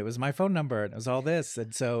name and it was my phone number and it was all this.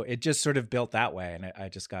 And so it just sort of built that way. And I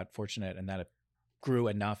just got fortunate in that it grew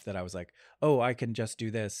enough that I was like, oh, I can just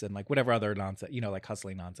do this and like whatever other nonsense, like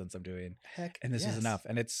hustling nonsense I'm doing. Heck, And this is yes. enough.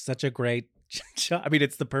 And it's such a great job. I mean,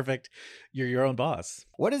 it's the perfect, you're your own boss.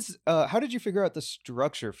 What is how did you figure out the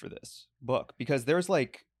structure for this book? Because there's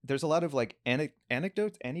a lot of like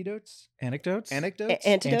anecdotes. Antidotes?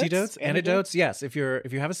 Yes. If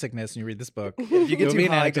you have a sickness and you read this book, If you get it'll too be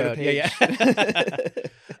an high, go to anecdote.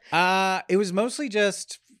 page. It was mostly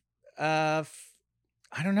just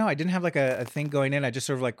I don't know. I didn't have like a thing going in. I just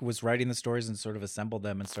sort of like was writing the stories and sort of assembled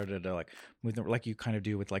them and started to like move them like you kind of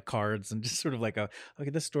do with like cards and just sort of like okay,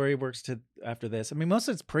 this story works to after this. I mean, most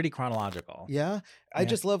of it's pretty chronological. Yeah. I Yeah.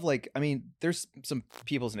 just love there's some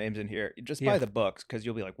people's names in here. Just Yeah. buy the books because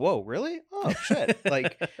you'll be like, whoa, really? Oh shit.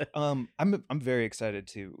 I'm very excited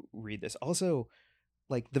to read this. Also,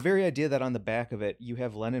 like the very idea that on the back of it you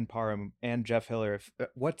have Lennon Parham and Jeff Hiller.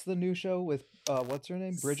 What's the new show with what's her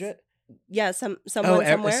name? Bridget? Yeah, someone somewhere.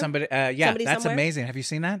 Somebody, Somebody that's somewhere? amazing. Have you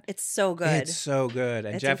seen that? It's so good. It's so good.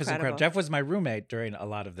 And It's Jeff is incredible. incredible. Jeff was my roommate during a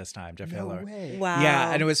lot of this time, Jeff No Hiller. way. Wow.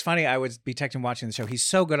 Yeah, and it was funny. I would be texting watching the show. He's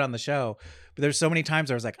so good on the show, but there's so many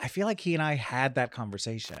times I was like, I feel like he and I had that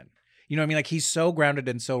conversation. You know what I mean? Like he's so grounded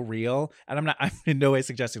and so real. And I'm in no way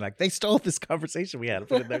suggesting like they stole this conversation we had and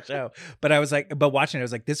put it in their show. But I was like, but watching it, I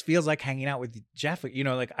was like, this feels like hanging out with Jeff.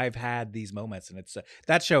 Like I've had these moments, and it's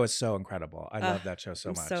that show is so incredible. I love that show so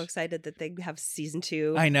I'm much. so excited that they have season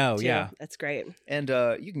 2. I know, too. yeah. That's great. And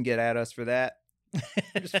you can get at us for that.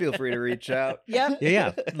 Just feel free to reach out. Yep.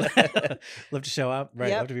 Yeah. Love to show up. Right.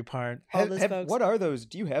 Yep. Love to be part. All those folks. What are those?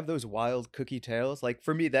 Do you have those wild cookie tales? Like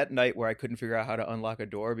for me, that night where I couldn't figure out how to unlock a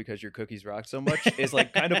door because your cookies rocked so much is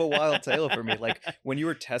like kind of a wild tale for me. Like when you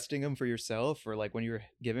were testing them for yourself, or like when you were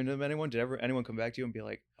giving them to anyone, did anyone come back to you and be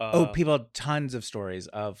like, People, tons of stories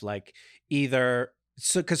of like either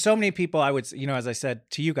because so many people, I would, as I said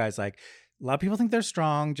to you guys, like a lot of people think they're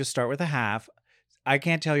strong. Just start with a half. I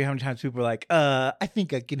can't tell you how many times people are like, I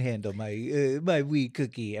think I can handle my wheat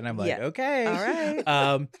cookie. And I'm like, Yeah. okay. All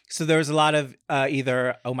right. So there's a lot of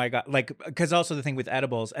either, oh my God, like, because also the thing with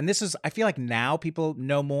edibles, and this is, I feel like now people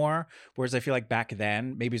know more, whereas I feel like back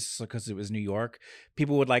then, maybe it's because it was New York,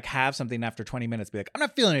 people would like have something after 20 minutes, be like, I'm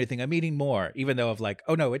not feeling anything, I'm eating more, even though of like,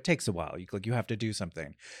 oh no, it takes a while. You have to do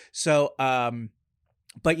something. So,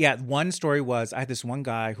 but yeah, one story was I had this one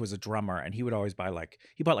guy who was a drummer, and he would always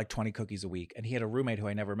he bought like 20 cookies a week, and he had a roommate who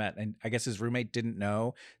I never met, and I guess his roommate didn't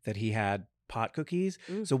know that he had pot cookies.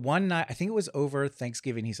 So one night, I think it was over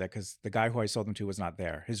Thanksgiving, he said, because the guy who I sold them to was not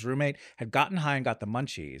there. His roommate had gotten high and got the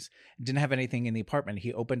munchies, didn't have anything in the apartment.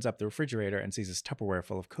 He opens up the refrigerator and sees this Tupperware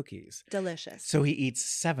full of cookies. Delicious. So he eats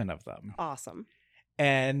 7 of them. Awesome.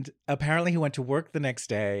 And apparently he went to work the next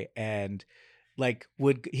day and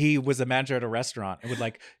he was a manager at a restaurant and would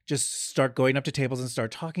like just start going up to tables and start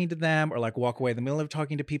talking to them, or like walk away in the middle of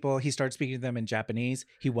talking to people. He started speaking to them in Japanese.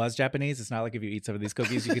 He was Japanese. It's not like if you eat some of these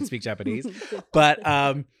cookies, you can speak Japanese. But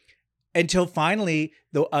until finally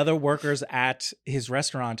the other workers at his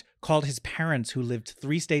restaurant called his parents, who lived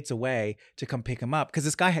 3 states away, to come pick him up. Because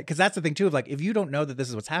this guy, because that's the thing too, of like, if you don't know that this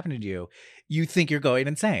is what's happening to you, you think you're going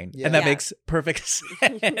insane. Yeah. And that Yeah. makes perfect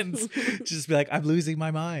sense. Just be like, I'm losing my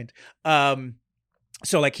mind.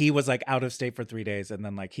 So like he was like out of state for 3 days, and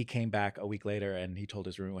then like he came back a week later and he told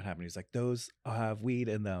his roommate what happened. He's like, those have weed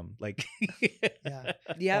in them. Like, Yeah.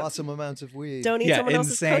 Yep. Awesome amounts of weed. Don't eat someone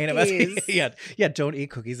else's cookies. yeah. Don't eat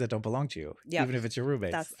cookies that don't belong to you. Yep. Even if it's your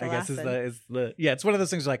roommate's. That's the I guess lesson. it's one of those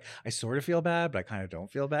things like I sort of feel bad, but I kind of don't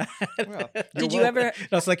feel bad. Well, Did you ever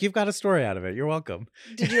No, it's like you've got a story out of it. You're welcome.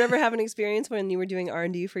 did you ever have an experience when you were doing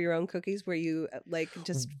R&D for your own cookies where you like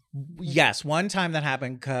just Yes, one time that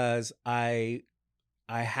happened because I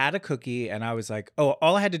had a cookie and I was like, oh,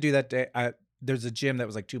 all I had to do that day, there's a gym that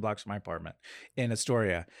was like 2 blocks from my apartment in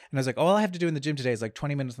Astoria. And I was like, all I have to do in the gym today is like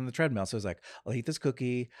 20 minutes on the treadmill. So I was like, I'll eat this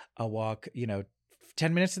cookie, I'll walk,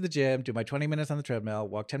 10 minutes to the gym, do my 20 minutes on the treadmill,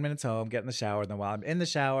 walk 10 minutes home, get in the shower. And then while I'm in the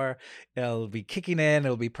shower, it'll be kicking in,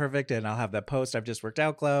 it'll be perfect. And I'll have that post I've just worked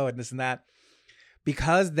out glow and this and that.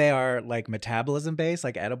 Because they are like metabolism based,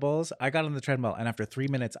 like edibles, I got on the treadmill and after 3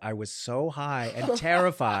 minutes, I was so high and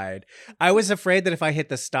terrified. I was afraid that if I hit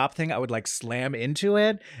the stop thing, I would like slam into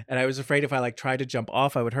it. And I was afraid if I like tried to jump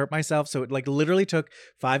off, I would hurt myself. So it like literally took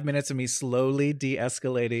 5 minutes of me slowly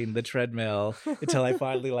de-escalating the treadmill until I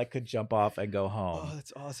finally like could jump off and go home. Oh,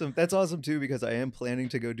 that's awesome. That's awesome too, because I am planning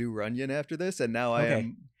to go do Runyon after this, and now I Okay.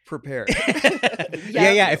 am prepared.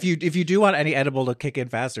 Yeah. If you do want any edible to kick in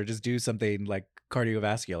faster, just do something like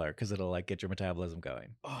cardiovascular because it'll like get your metabolism going.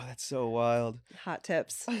 Oh, that's so wild. hot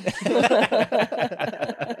tips?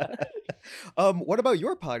 What about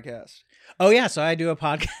your podcast? Oh yeah, so I do a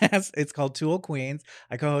podcast. It's called Two Old Queens.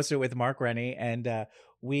 I co-host it with Mark Rennie, and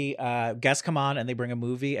we guests come on and they bring a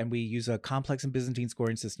movie, and we use a complex and Byzantine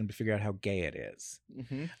scoring system to figure out how gay it is.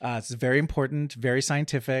 Mm-hmm. It's very important, very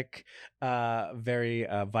scientific, very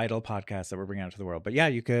vital podcast that we're bringing out to the world. But yeah,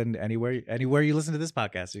 you can anywhere you listen to this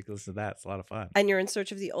podcast, you can listen to that. It's a lot of fun. And you're in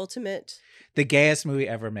search of the ultimate. The gayest movie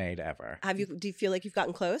ever made, ever. Do you feel like you've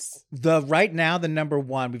gotten close? Right now, the number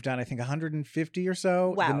one, we've done I think 150 or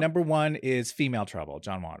so. Wow. The number one is Female Trouble,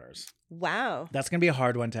 John Waters. Wow. That's gonna be a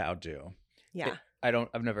hard one to outdo. Yeah.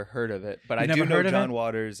 I've never heard of it, but I You've do never know heard of John it?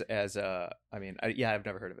 Waters as I've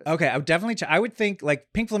never heard of it. Okay, I would definitely. I would think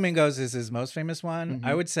like Pink Flamingos is his most famous one. Mhm.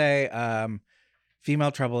 I would say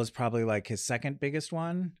Female Trouble is probably like his second biggest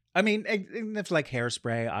one. I mean, even if like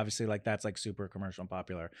Hairspray, obviously like that's like super commercial and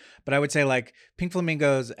popular. But I would say like Pink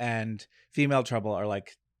Flamingos and Female Trouble are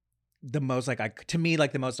like the most like to me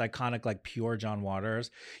like the most iconic like pure John Waters.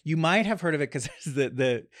 You might have heard of it because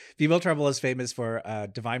the Female Trouble is famous for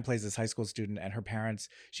Divine plays this high school student, and her parents,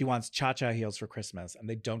 she wants cha-cha heels for Christmas and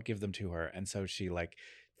they don't give them to her, and so she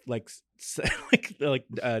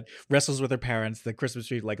wrestles with her parents. The Christmas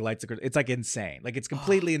tree like lights. It's like insane. Like it's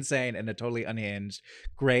completely insane and a totally unhinged,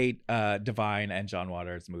 great Divine and John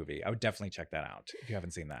Waters movie. I would definitely check that out if you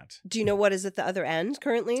haven't seen that. Do you know what is at the other end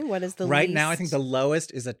currently? What is the Right least? now, I think the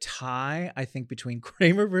lowest is a tie. I think between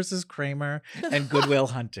Kramer versus Kramer and Good Will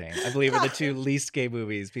Hunting. I believe are the two least gay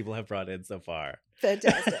movies people have brought in so far.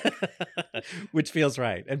 Fantastic. Which feels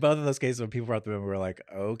right. And both of those cases, when people brought them in, we were like,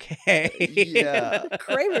 okay. Yeah.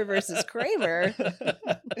 Kramer versus Kramer.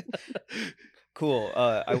 Cool.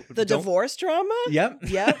 The divorce drama? Yep.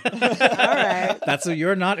 Yep. All right. That's what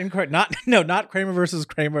you're not in. Not Kramer versus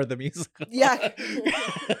Kramer, the musical. Yeah.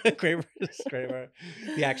 Kramer versus Kramer,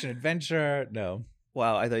 the action adventure. No.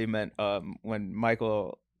 Wow, I thought you meant when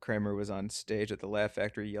Michael Kramer was on stage at the Laugh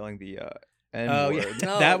Factory yelling the N-word. Yeah.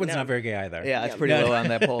 No, That one's no. not very gay either. Yeah, it's Yeah. pretty low on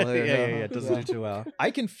that poll. Yeah, There. it doesn't do too well.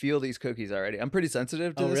 I can feel these cookies already. I'm pretty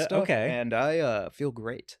sensitive to Oh, this really? stuff. Okay. And I feel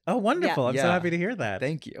great. Oh, wonderful. I'm so Yeah. happy to hear that.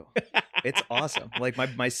 Thank you. It's awesome. Like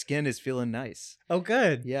my skin is feeling nice. Oh,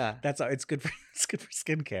 good. Yeah. It's good for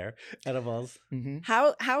skincare. Edibles. Mm-hmm.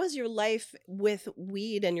 How has your life with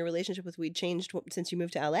weed and your relationship with weed changed since you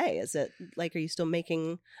moved to LA? Is it like, are you still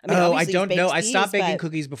making? I I don't know. baked I stopped these, baking but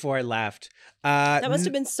cookies before I left. That must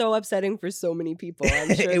have been so upsetting for so many people.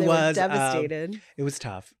 I'm sure It they was, were devastated. It was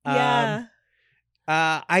tough. Yeah.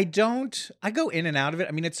 I go in and out of it.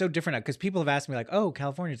 I mean, it's so different because people have asked me like, oh,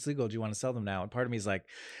 California, it's legal. Do you want to sell them now? And part of me is like,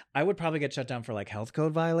 I would probably get shut down for like health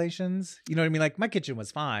code violations. You know what I mean? Like my kitchen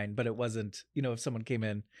was fine, but it wasn't, if someone came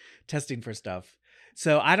in testing for stuff.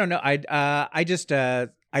 So I don't know. I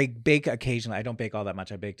bake occasionally. I don't bake all that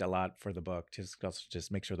much. I baked a lot for the book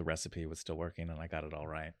just make sure the recipe was still working and I got it all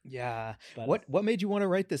right. Yeah. But What made you want to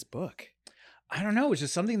write this book? I don't know. It was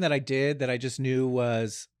just something that I did that I just knew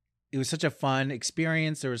it was such a fun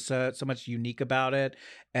experience. There was so much unique about it.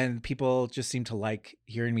 And people just seemed to like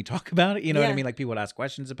hearing me talk about it. You know what I Yeah. mean? Like people would ask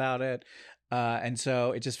questions about it. And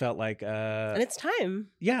so it just felt like, And it's time.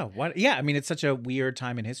 yeah. Yeah. I mean, it's such a weird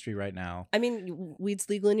time in history right now. I mean, weed's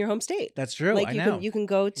legal in your home state. That's true. Like I you know. can you can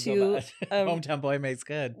go to a Hometown boy makes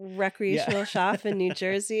good. recreational shop in New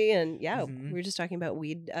Jersey, and Mhm. we were just talking about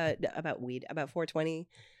about 420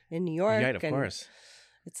 in New York. Right, of and course.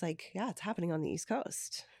 It's like, yeah, it's happening on the East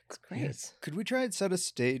Coast. It's great. Yes. Could we try and set a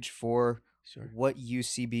stage for Sure. what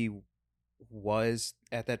UCB was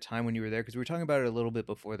at that time when you were there? Because we were talking about it a little bit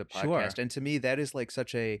before the Sure. podcast, and to me, that is like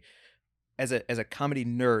such a as a comedy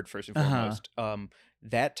nerd first and Uh-huh. foremost.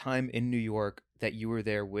 That time in New York that you were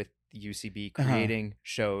there with UCB, Uh-huh. creating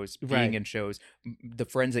shows, being Right. in shows, the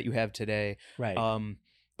friends that you have today. Right.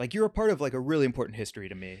 Like you're a part of like a really important history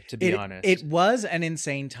to me, to be honest. It was an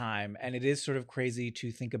insane time, and it is sort of crazy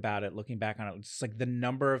to think about it, looking back on it. It's like the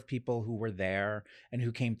number of people who were there and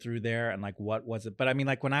who came through there, and like what was it? But I mean,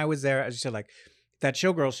 like when I was there, as you said, like that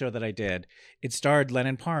Showgirl show that I did, it starred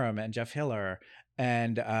Lennon Parham and Jeff Hiller,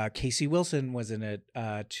 and Casey Wilson was in it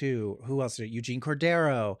too. Who else did it? Eugene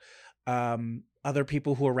Cordero. Other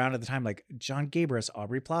people who were around at the time, like John Gabris,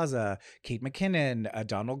 Aubrey Plaza, Kate McKinnon,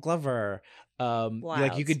 Donald Glover. Like you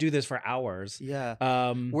Wild. could do this for hours. Yeah.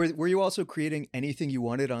 Um, Were you also creating anything you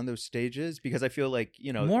wanted on those stages? Because I feel like,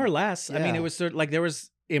 more or less. I mean, yeah. it was sort of like there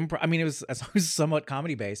was improv. I mean, it was somewhat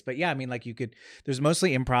comedy based, but yeah, I mean, like there's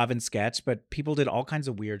mostly improv and sketch, but people did all kinds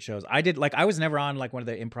of weird shows. I was never on like one of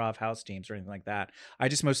the improv house teams or anything like that. I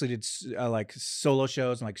just mostly did like solo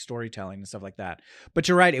shows and like storytelling and stuff like that. But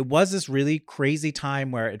you're right. It was this really crazy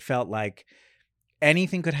time where it felt like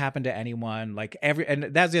anything could happen to anyone. Like and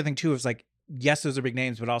that's the other thing too, is like yes, those are big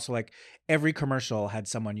names, but also like every commercial had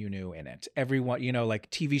someone you knew in it. Everyone, like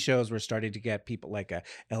TV shows were starting to get people like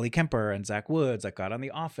Ellie Kemper and Zach Woods that got on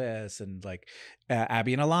The Office, and like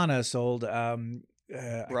Abby and Alana sold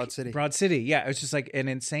Broad City. Broad City. Yeah, it was just like an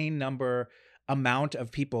insane amount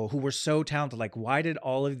of people who were so talented. Like, why did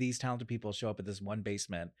all of these talented people show up at this one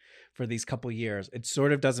basement for these couple years? It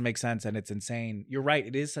sort of doesn't make sense, and it's insane. You're right.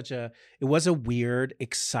 It was a weird,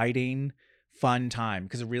 exciting, fun time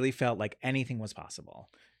because it really felt like anything was possible.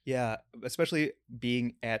 Yeah, especially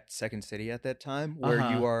being at Second City at that time,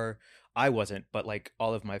 where I wasn't, but like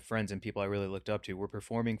all of my friends and people I really looked up to were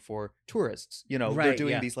performing for tourists. They're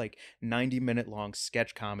doing these like 90-minute long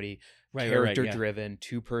sketch comedy, character driven,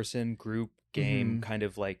 2-person group game, kind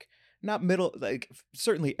of like not middle, like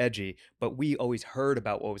certainly edgy, but we always heard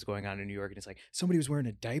about what was going on in New York. And it's like somebody was wearing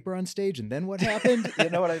a diaper on stage and then what happened? You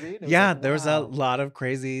know what I mean? There was a lot of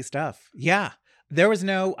crazy stuff. Yeah. I always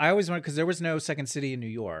wondered because there was no Second City in New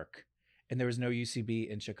York and there was no UCB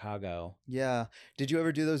in Chicago. Yeah. Did you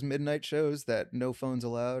ever do those midnight shows that no phones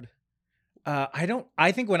allowed?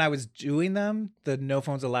 I think when I was doing them, the no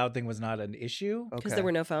phones allowed thing was not an issue. Because there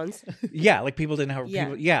were no phones. Yeah. Like people didn't have Yeah.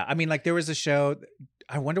 people. Yeah. I mean, like there was a show.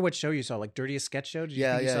 I wonder what show you saw, like Dirtiest Sketch Show. Did you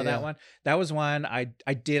think you saw that one? That was one I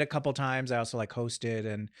did a couple times. I also like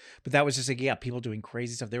hosted but that was just like, people doing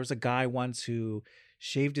crazy stuff. There was a guy once who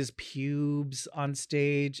shaved his pubes on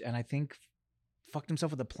stage and I think fucked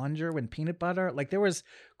himself with a plunger with peanut butter. Like there was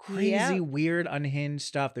crazy, weird, unhinged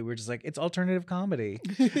stuff that we were just like, it's alternative comedy.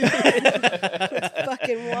 It's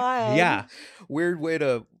fucking wild. Yeah. Weird way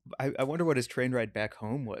to. I wonder what his train ride back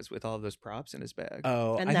home was with all those props in his bag.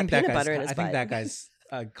 Oh, And I that think peanut that butter guy's, in his I think butt. that guy's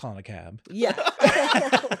calling a cab. Yeah.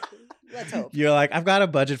 Let's hope. You're like, I've got a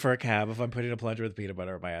budget for a cab if I'm putting a plunger with peanut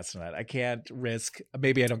butter on my ass tonight. I can't risk,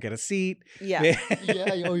 maybe I don't get a seat. Yeah.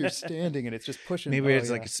 Yeah, you're standing and it's just pushing. Maybe it's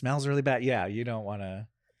like, it smells really bad. Yeah, you don't want to,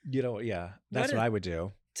 that's what I would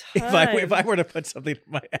do. If I were to put something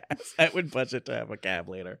in my ass, I would budget to have a cab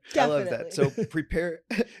later. Definitely. I love that. So prepare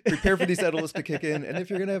for these edibles to kick in. And if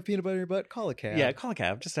you're going to have peanut butter in your butt, call a cab. Yeah, call a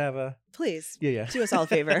cab. Just have a... Please. Yeah. Do us all a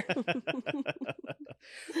favor.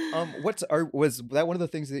 Was that one of the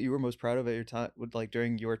things that you were most proud of at your time, like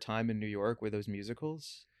during your time in New York, were those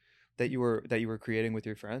musicals that you were creating with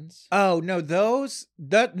your friends? Oh no,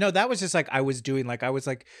 that was just like I was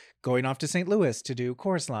going off to St. Louis to do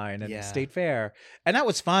Chorus Line and State Fair, and that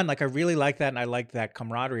was fun. Like I really liked that, and I liked that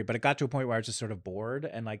camaraderie. But it got to a point where I was just sort of bored,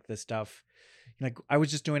 and like the stuff, like I was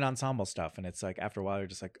just doing ensemble stuff, and it's like after a while you're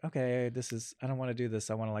just like, okay, I don't want to do this.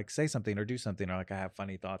 I want to like say something or do something, or like I have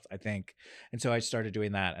funny thoughts, I think, and so I started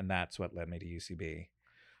doing that, and that's what led me to UCB.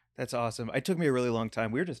 That's awesome. It took me a really long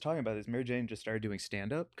time. We were just talking about this. Mary Jane just started doing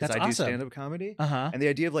stand-up because That's I do awesome. stand-up comedy. Uh-huh. And the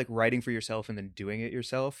idea of like writing for yourself and then doing it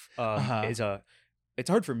yourself it's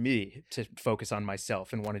hard for me to focus on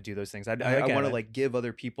myself and want to do those things. I want to like give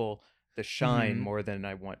other people the shine more than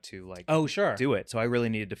I want to like do it. So I really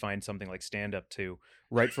needed to find something like stand-up to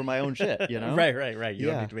write for my own shit, you know? Right. You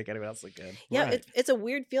don't need to make anyone else look good. Yeah, Right. it's a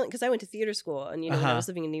weird feeling because I went to theater school, and when I was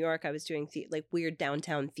living in New York, I was doing like weird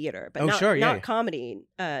downtown theater, but not comedy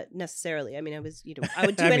necessarily. I mean, I was I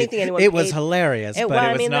would do anything anyone. It was hilarious, but it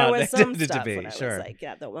was not there was some intended stuff to be. when I was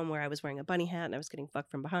like the one where I was wearing a bunny hat and I was getting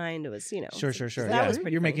fucked from behind. It was Sure. So that was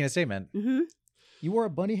pretty. You're funny. making a statement. Mm-hmm. You wore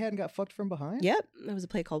a bunny hat and got fucked from behind? Yep, there was a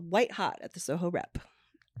play called White Hot at the Soho Rep.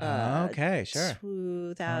 Okay, sure.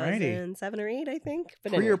 2007 or 8, I think. But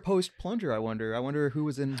Pre anyway. or post plunger? I wonder who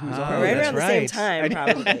was on. Right around the same time,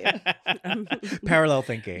 probably. Parallel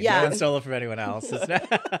thinking. Yeah. No one stole it from anyone else.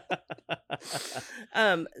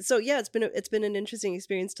 So yeah, it's been an interesting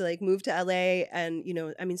experience to like move to LA, and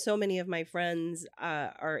I mean, so many of my friends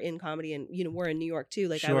are in comedy, and we're in New York too.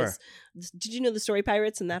 Like did you know the Story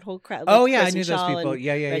Pirates and that whole crowd? Like oh yeah, Kristen I knew those Schaal people. and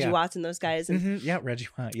Yeah, Reggie Watts and those guys. And yeah, Reggie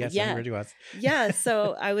Watts. Yes, I knew Reggie Watts. Yeah,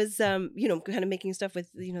 so I was kind of making stuff with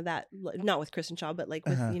that, not with Kristen Schaal, but like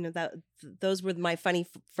with that those were my funny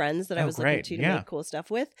friends that I was looking to make cool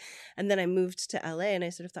stuff with. And then I moved to LA, and I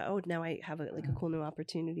sort of thought, oh, now I have a cool new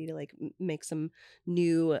opportunity to like make some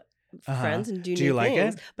new friends and do new like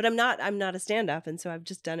things. it? But I'm not a stand-up, and so I've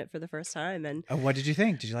just done it for the first time. And what did you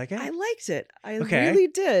think? Did you like it? I liked it. I really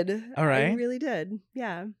did. All right. I really did.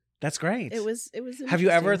 Yeah. That's great. It was. Have you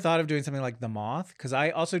ever thought of doing something like The Moth? Because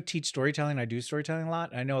I also teach storytelling. I do storytelling a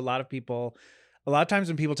lot. I know a lot of people A lot of times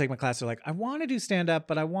when people take my class, they're like, I want to do stand-up,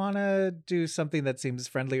 but I want to do something that seems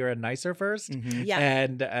friendlier and nicer first. Mhm. Yeah.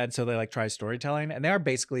 And so they like try storytelling, and they are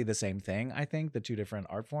basically the same thing. I think the two different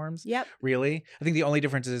art forms. Yep. Really, I think the only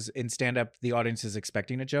difference is in stand-up, the audience is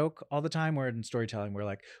expecting a joke all the time. Where in storytelling, we're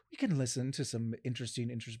like, we can listen to some interesting,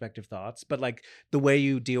 introspective thoughts, but like the way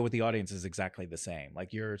you deal with the audience is exactly the same.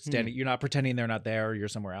 Like you're standing, you're not pretending they're not there, or you're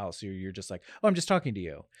somewhere else. You're just like, oh, I'm just talking to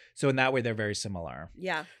you. So in that way, they're very similar.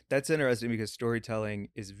 Yeah. That's interesting because storytelling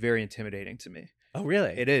is very intimidating to me. Oh,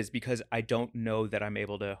 really? It is, because I don't know that I'm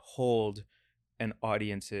able to hold an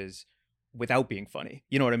audience's without being funny.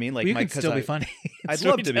 You know what I mean? Like, Well, you my- can 'cause still I- be funny. in I'd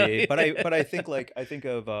love to be, storytelling. but I think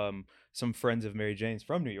of some friends of Mary Jane's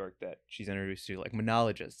from New York that she's introduced to, like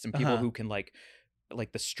monologists and people Uh-huh. who can like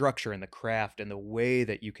the structure and the craft and the way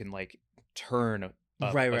that you can like turn a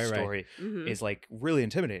Right. story Mhm. is like really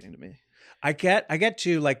intimidating to me. I get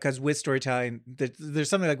too, like, because with storytelling, there's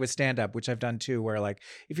something like with stand up, which I've done too, where like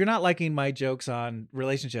if you're not liking my jokes on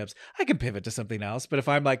relationships, I can pivot to something else. But if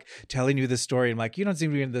I'm like telling you this story and like you don't seem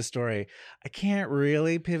to be into this story, I can't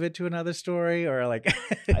really pivot to another story, or like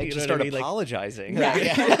I you just know start what I mean? Like, apologizing.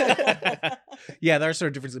 Yeah. yeah, there are sort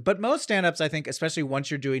of differences. But most stand ups, I think, especially once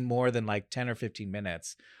you're doing more than like 10 or 15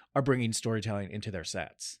 minutes, are bringing storytelling into their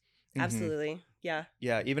sets. Mhm. Absolutely. Yeah.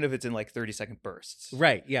 Yeah, even if it's in like 30-second bursts.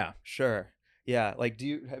 Right. Yeah. Sure. Yeah. Like,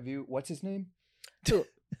 what's his name?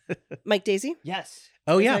 Mike Daisy. Yes.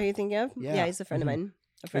 Oh, Is that yeah. who you think of? Yeah. Yeah, he's a friend Mhm. of mine.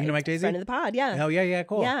 A You know Mike Daisy? Friend of the pod. Yeah. Oh, yeah.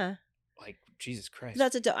 Cool. Yeah. Like, Jesus Christ.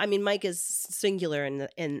 That's I mean, Mike is singular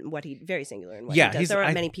in what he very singular in what Yeah, he does. There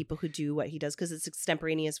aren't I- many people who do what he does because it's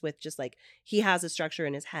extemporaneous with just like he has a structure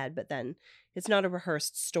in his head, but then it's not a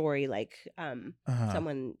rehearsed story like Uh-huh.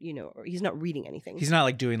 someone or he's not reading anything. He's not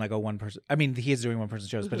like doing like a one person. I mean, he is doing one person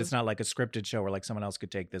shows, but Mhm. it's not like a scripted show where like someone else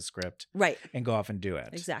could take this script right. and go off and do it.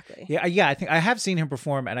 Exactly. Yeah. I think I have seen him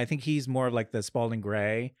perform, and I think he's more of like the Spalding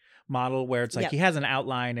Gray model, where it's like Yep. he has an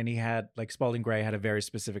outline, and he had like Spalding Gray had a very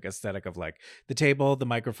specific aesthetic of like the table, the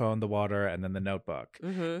microphone, the water, and then the notebook.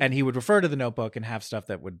 Mm-hmm. And he would refer to the notebook and have stuff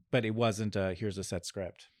that would, but it wasn't here's a set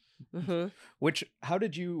script. Mm-hmm. How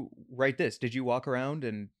did you write this? Did you walk around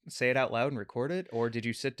and say it out loud and record it? Or did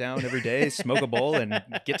you sit down every day, smoke a bowl, and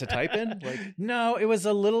get to type in? Like, No, it was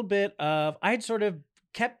a little bit of, I'd sort of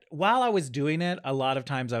kept, while I was doing it, a lot of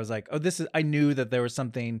times I was like, oh, I knew that there was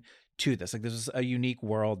something to this. Like, this was a unique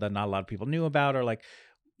world that not a lot of people knew about, or like,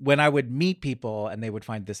 when I would meet people and they would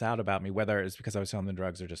find this out about me, whether it was because I was selling them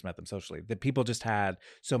drugs or just met them socially, that people just had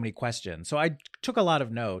so many questions. So I took a lot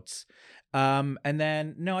of notes. And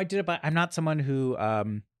then, no, I did it, but I'm not someone who,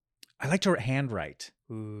 I like to handwrite.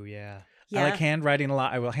 ooh, yeah. Yeah. I like handwriting a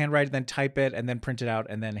lot. I will handwrite, then type it, and then print it out,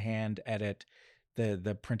 and then hand edit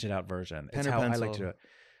the printed out version. Pen It's or how I like pencil? to do it.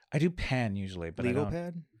 I do pen usually, but Legal I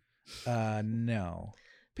pad? don't. No.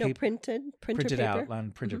 no Pap- printed printed paper. out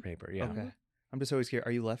on printed paper. Yeah, Okay. I'm just always curious.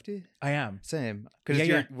 Are you lefty? I am. Same.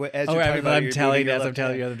 Yeah, As Oh, you're right, talking about I'm you're telling moving your as I'm left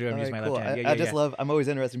telling you, hand. I'm doing. I'm using my Alright, left cool. hand. Yeah, I just yeah. love. I'm always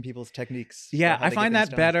interested in people's techniques. Yeah, how I they get find things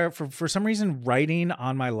that done. better. For some reason, writing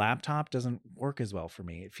on my laptop doesn't work as well for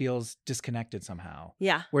me. It feels disconnected somehow.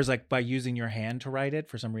 Yeah. Whereas, like by using your hand to write it,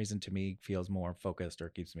 for some reason, to me, feels more focused or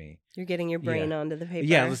keeps me. You're getting your brain onto the paper.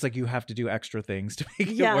 Yeah, it's like you have to do extra things to make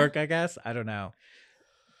Yeah. it work. I guess I don't know.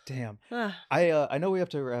 Damn. Ah, I know we have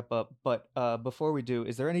to wrap up, but before we do,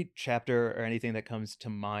 is there any chapter or anything that comes to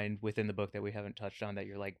mind within the book that we haven't touched on that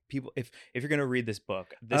you're like, people, if you're gonna read this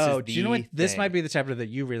book, this is the do you know what? This thing. might be the chapter that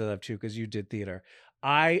you really love too, because you did theater.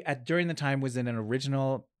 During the time was in an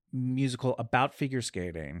original musical about figure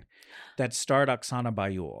skating that starred Oksana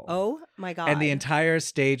Bayul. oh my god. And the entire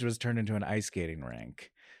stage was turned into an ice skating rink.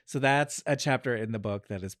 So that's a chapter in the book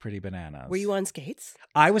that is pretty bananas. Were you on skates?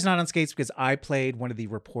 I was not on skates because I played one of the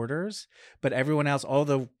reporters, but everyone else, all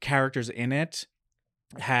the characters in it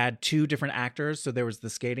had two different actors. So there was the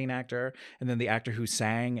skating actor and then the actor who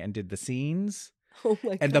sang and did the scenes. Oh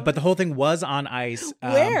my god. And but the whole thing was on ice.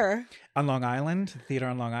 Where? On Long Island, theater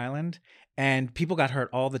on Long Island. And people got hurt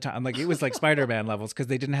all the time. Like it was like Spider-Man levels because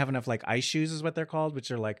they didn't have enough like ice shoes is what they're called, which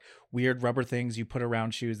are like weird rubber things you put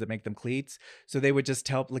around shoes that make them cleats. So they would just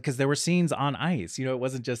tell, because there were scenes on ice, you know, it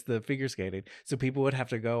wasn't just the figure skating. So people would have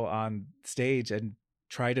to go on stage and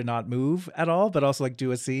try to not move at all, but also like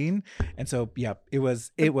do a scene. And so, yeah, it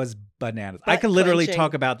was bananas. I could literally clenching.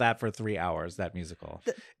 talk about that for 3 hours, that musical.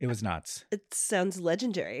 It was nuts. It sounds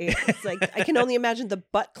legendary. It's like I can only imagine the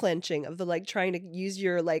butt clenching of the like trying to use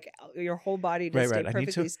your whole body to Right, stay right. I need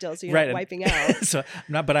perfectly to- still so you're right, not and- wiping out. So I'm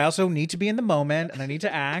not, but I also need to be in the moment and I need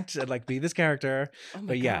to act and like be this character. Oh my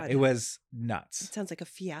But yeah, God. it was It nuts. sounds like a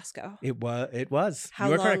fiasco. It was. How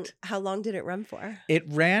You are long correct. how long did it run for? It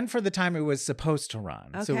ran for the time it was supposed to run.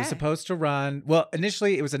 Amazon. So it was Okay. supposed to run. Well,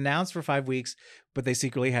 initially it was announced for 5 weeks, but they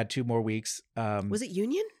secretly had 2 more weeks. Was it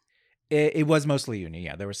Union? It was mostly union.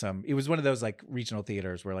 Yeah, there were some. It was one of those like regional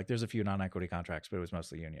theaters where like there's a few non-equity contracts, but it was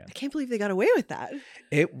mostly union. I can't believe they got away with that.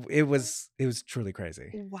 It was truly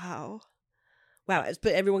crazy. Wow. But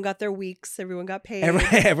everyone got their weeks. Everyone got paid.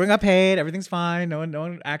 Everyone got paid. Everything's fine. No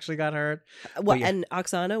one actually got hurt. What? yeah. And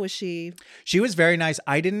Oksana, was she? She was very nice.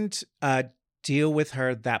 I didn't deal with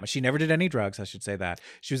her that much. She never did any drugs. I should say that.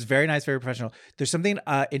 She was very nice, very professional. There's something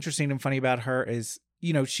interesting and funny about her is,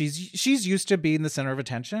 you know, she's used to being the center of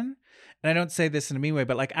attention. And I don't say this in a mean way,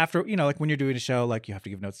 but like after, you know, like when you're doing a show, like you have to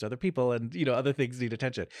give notes to other people and, you know, other things need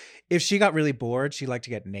attention. If she got really bored, she liked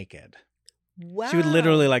to get naked. Wow. She would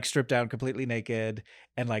literally like strip down completely naked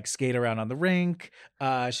and like skate around on the rink.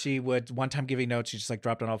 She would one time giving notes, she just like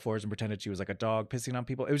dropped on all fours and pretended she was like a dog pissing on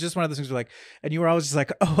people. It was just one of those things where like, and you were always just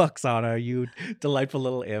like, oh, Oksana, you delightful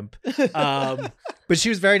little imp. But she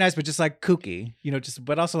was very nice, but just like kooky, you know,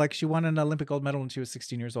 but also like she won an Olympic gold medal when she was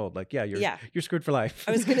 16 years old. Like, you're screwed for life.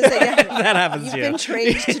 I was going to say, yeah. That happens You've to you. been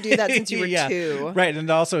trained to do that since you were Yeah. 2. Right. And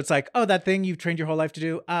also it's like, oh, that thing you've trained your whole life to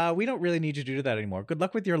do, we don't really need you to do that anymore. Good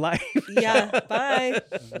luck with your life. Yeah. Bye.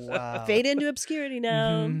 Wow. Fade into obscurity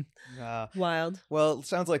now. Mhm. Wild. Well, it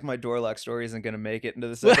sounds like my door lock story isn't going to make it into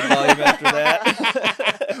the second volume after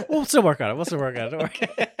that. We'll still work on it. Don't worry.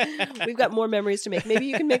 We've got more memories to make. Maybe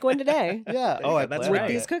you can make one today Yeah. Oh, I That's plan with on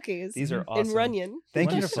right. these it. cookies. These are in awesome. Runyon. Thank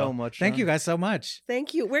you Wonderful. so much. Thank you Sean. guys so much.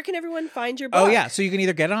 Thank you. Where can everyone find your book? Oh, yeah. So you can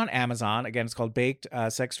either get it on Amazon. Again, it's called Baked,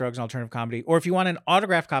 Sex, Drugs, and Alternative Comedy. Or if you want an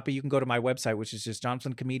autographed copy, you can go to my website, which is just John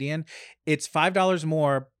Flynn Comedian. It's $5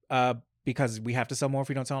 more because we have to sell more if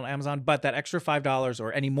we don't sell on Amazon. But that extra $5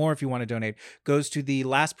 or any more if you want to donate goes to the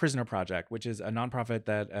Last Prisoner Project, which is a nonprofit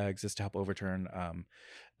that exists to help overturn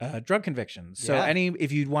drug convictions. So Yeah.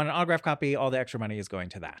 if you want an autographed copy, all the extra money is going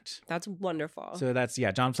to that. That's wonderful. So that's,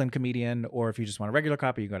 John Flynn Comedian. Or if you just want a regular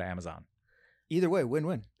copy, you go to Amazon. Either way,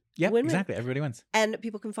 win-win. Yeah, Win-win. exactly. Everybody wins. and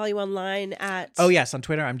people can follow you online at. Oh, yes. On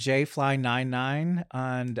Twitter, I'm jfly99.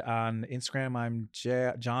 And on Instagram, I'm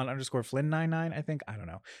John_Flynn99, I think. I don't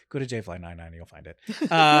know. Go to jfly99 and you'll find it.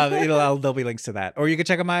 There'll be links to that. Or you can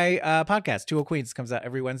check out my podcast, 20 Queens. Comes out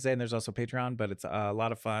every Wednesday. And there's also Patreon, but it's a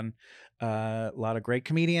lot of fun. A lot of great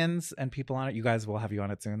comedians and people on it. You guys will have you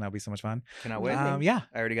on it soon. That'll be so much fun. Cannot wait. Yeah.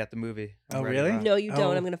 I already got the movie. I'm Oh, ready to really? rock. No, you don't.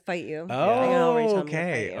 Oh. I'm going to fight you. Oh, I can already tell I'm gonna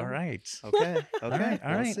okay. fight you. All right. Okay. All Okay. right. All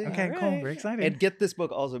We'll right. see. Okay, All cool. right. Very excited. And get this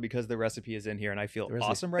book also because the recipe is in here and I feel The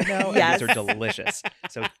recipe. awesome right now. Yes. And these are delicious.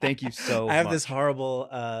 So thank you so much. I have this horrible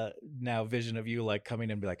now vision of you like coming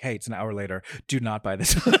in and be like, hey, it's an hour later. Do not buy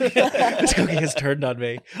this book. This cookie has turned on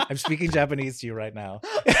me. I'm speaking Japanese to you right now.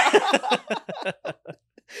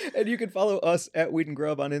 And you can follow us at Weed and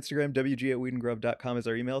Grub on Instagram. WG@weedandgrub.com is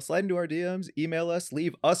our email. Slide into our DMs, email us,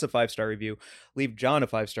 leave us a 5-star review, leave John a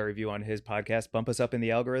 5-star review on his podcast, bump us up in the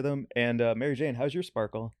algorithm. And Mary Jane, how's your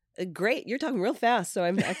sparkle? Great. You're talking real fast. So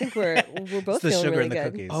I think we're both It's the feeling sugar really in the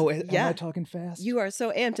good. cookies. Oh, am Yeah. I talking fast? You are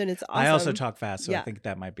so amped and it's awesome. I also talk fast, so I Yeah. think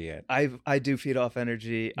that might be it. I do feed off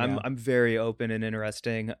energy. Yeah. I'm very open and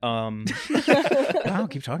interesting. Wow,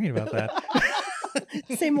 keep talking about that.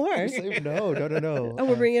 Say more. No. Oh,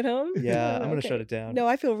 we're bringing it home? Yeah, I'm gonna Okay. shut it down. No,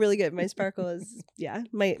 I feel really good. My sparkle is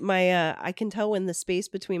my I can tell when the space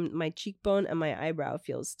between my cheekbone and my eyebrow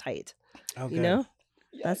feels tight. Okay. You know?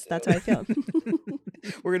 That's how I feel.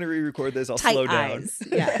 We're gonna re-record this. I'll Tight slow down. eyes.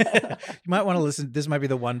 Yeah. You might want to listen. This might be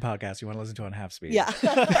the one podcast you want to listen to on half speed. Yeah.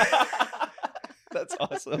 That's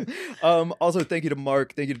awesome. Also, thank you to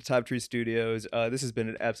Mark. Thank you to Top Tree Studios. This has been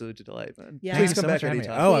an absolute delight, man. Yeah. Please Thanks come so back much for having me.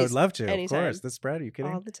 anytime. Oh, I would Please, love to. anytime. Of course. The spread. Are you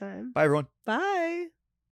kidding? All the time. Bye, everyone. Bye.